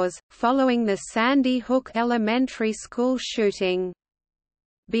control laws, following the Sandy Hook Elementary School shooting.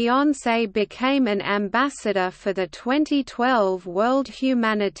 Beyoncé became an ambassador for the 2012 World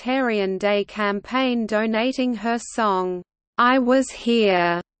Humanitarian Day campaign, donating her song, "I Was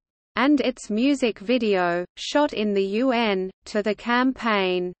Here," and its music video, shot in the UN, to the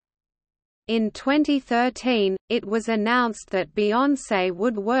campaign. In 2013, it was announced that Beyoncé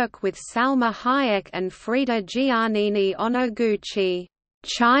would work with Salma Hayek and Frida Giannini on a Gucci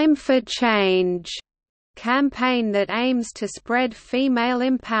 "Chime for Change" campaign that aims to spread female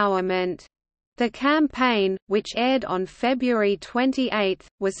empowerment. The campaign, which aired on February 28,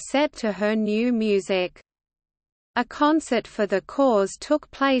 was set to her new music. A concert for the cause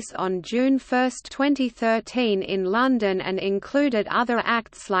took place on June 1, 2013 in London and included other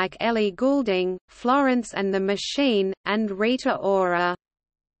acts like Ellie Goulding, Florence and the Machine, and Rita Ora.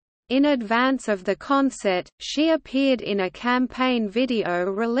 In advance of the concert, she appeared in a campaign video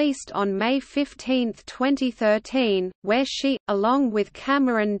released on May 15, 2013, where she, along with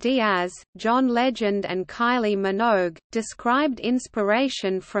Cameron Diaz, John Legend and Kylie Minogue, described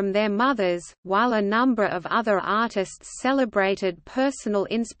inspiration from their mothers, while a number of other artists celebrated personal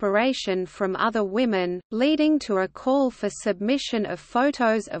inspiration from other women, leading to a call for submission of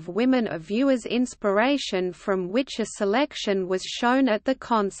photos of women of viewers' inspiration, from which a selection was shown at the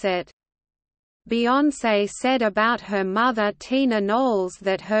concert. Beyoncé said about her mother Tina Knowles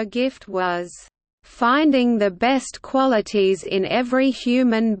that her gift was, "finding the best qualities in every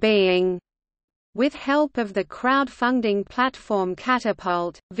human being." With help of the crowdfunding platform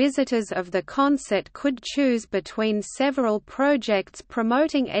Catapult, visitors of the concert could choose between several projects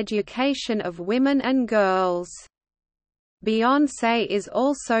promoting education of women and girls. Beyoncé is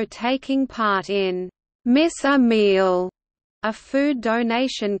also taking part in Miss a Meal, a food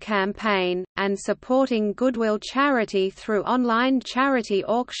donation campaign, and supporting Goodwill Charity through online charity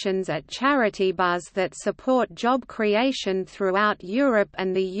auctions at charity bars that support job creation throughout Europe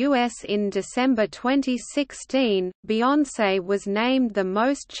and the US. In December 2016, Beyoncé was named the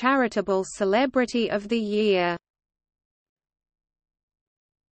most charitable celebrity of the year.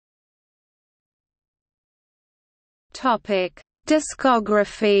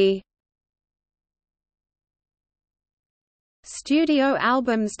 Discography. Studio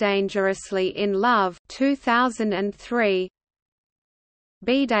albums: Dangerously in Love 2003,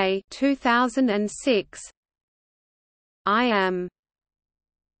 iB'Day 2006, I Am,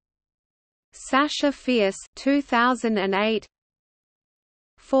 Sasha Fierce 2008,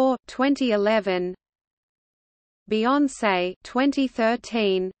 2011, Beyoncé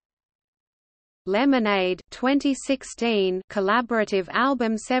 2013, Lemonade 2016 collaborative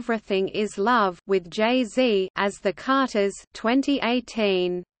albums, Everything Is Love with Jay-Z as the Carters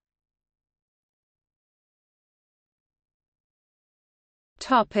 2018.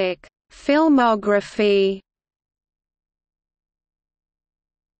 Topic: Filmography.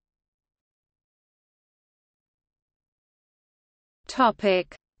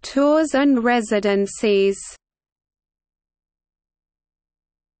 Topic: Tours and residencies.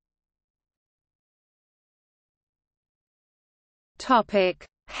 Topic: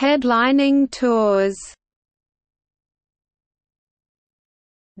 Headlining tours.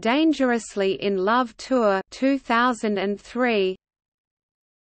 Dangerously in Love Tour 2003,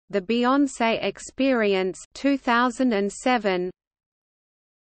 The Beyoncé Experience 2007,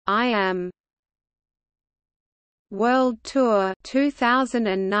 I Am World Tour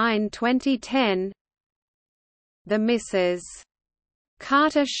 2009-2010, The Mrs.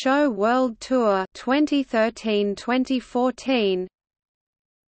 Carter Show World Tour 2013-2014,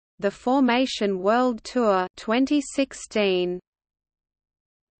 The Formation World Tour 2016.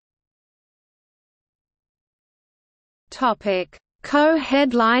 Topic: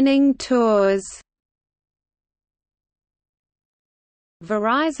 Co-headlining tours.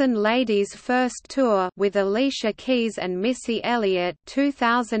 Verizon Ladies First Tour with Alicia Keys and Missy Elliott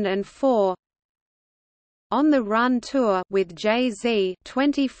 2004. On the Run Tour with Jay-Z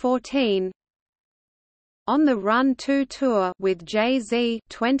 2014. On the Run 2 Tour with Jay-Z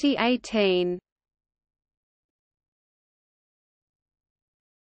 2018.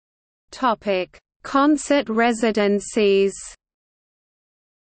 Topic: Concert residencies.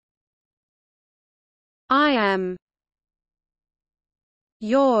 I Am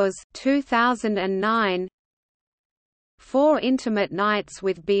Yours 2009. 4 Intimate Nights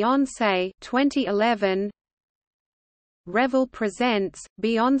with Beyoncé 2011. Revel Presents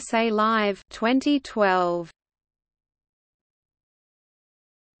Beyoncé Live 2012.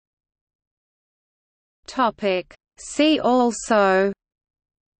 Topic: See also: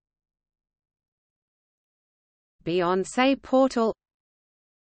 Beyoncé portal,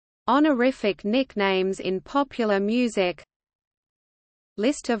 honorific nicknames in popular music,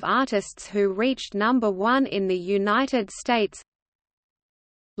 list of artists who reached number 1 in the United States,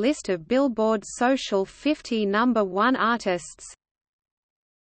 list of Billboard Social 50 number 1 artists,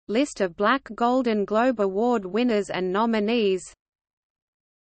 list of Black Golden Globe Award winners and nominees,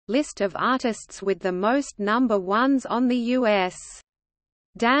 list of artists with the most number 1s on the U.S.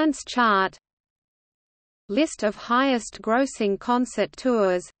 Dance Chart, list of highest grossing concert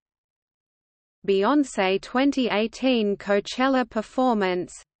tours, Beyoncé 2018 Coachella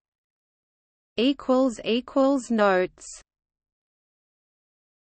performance. Notes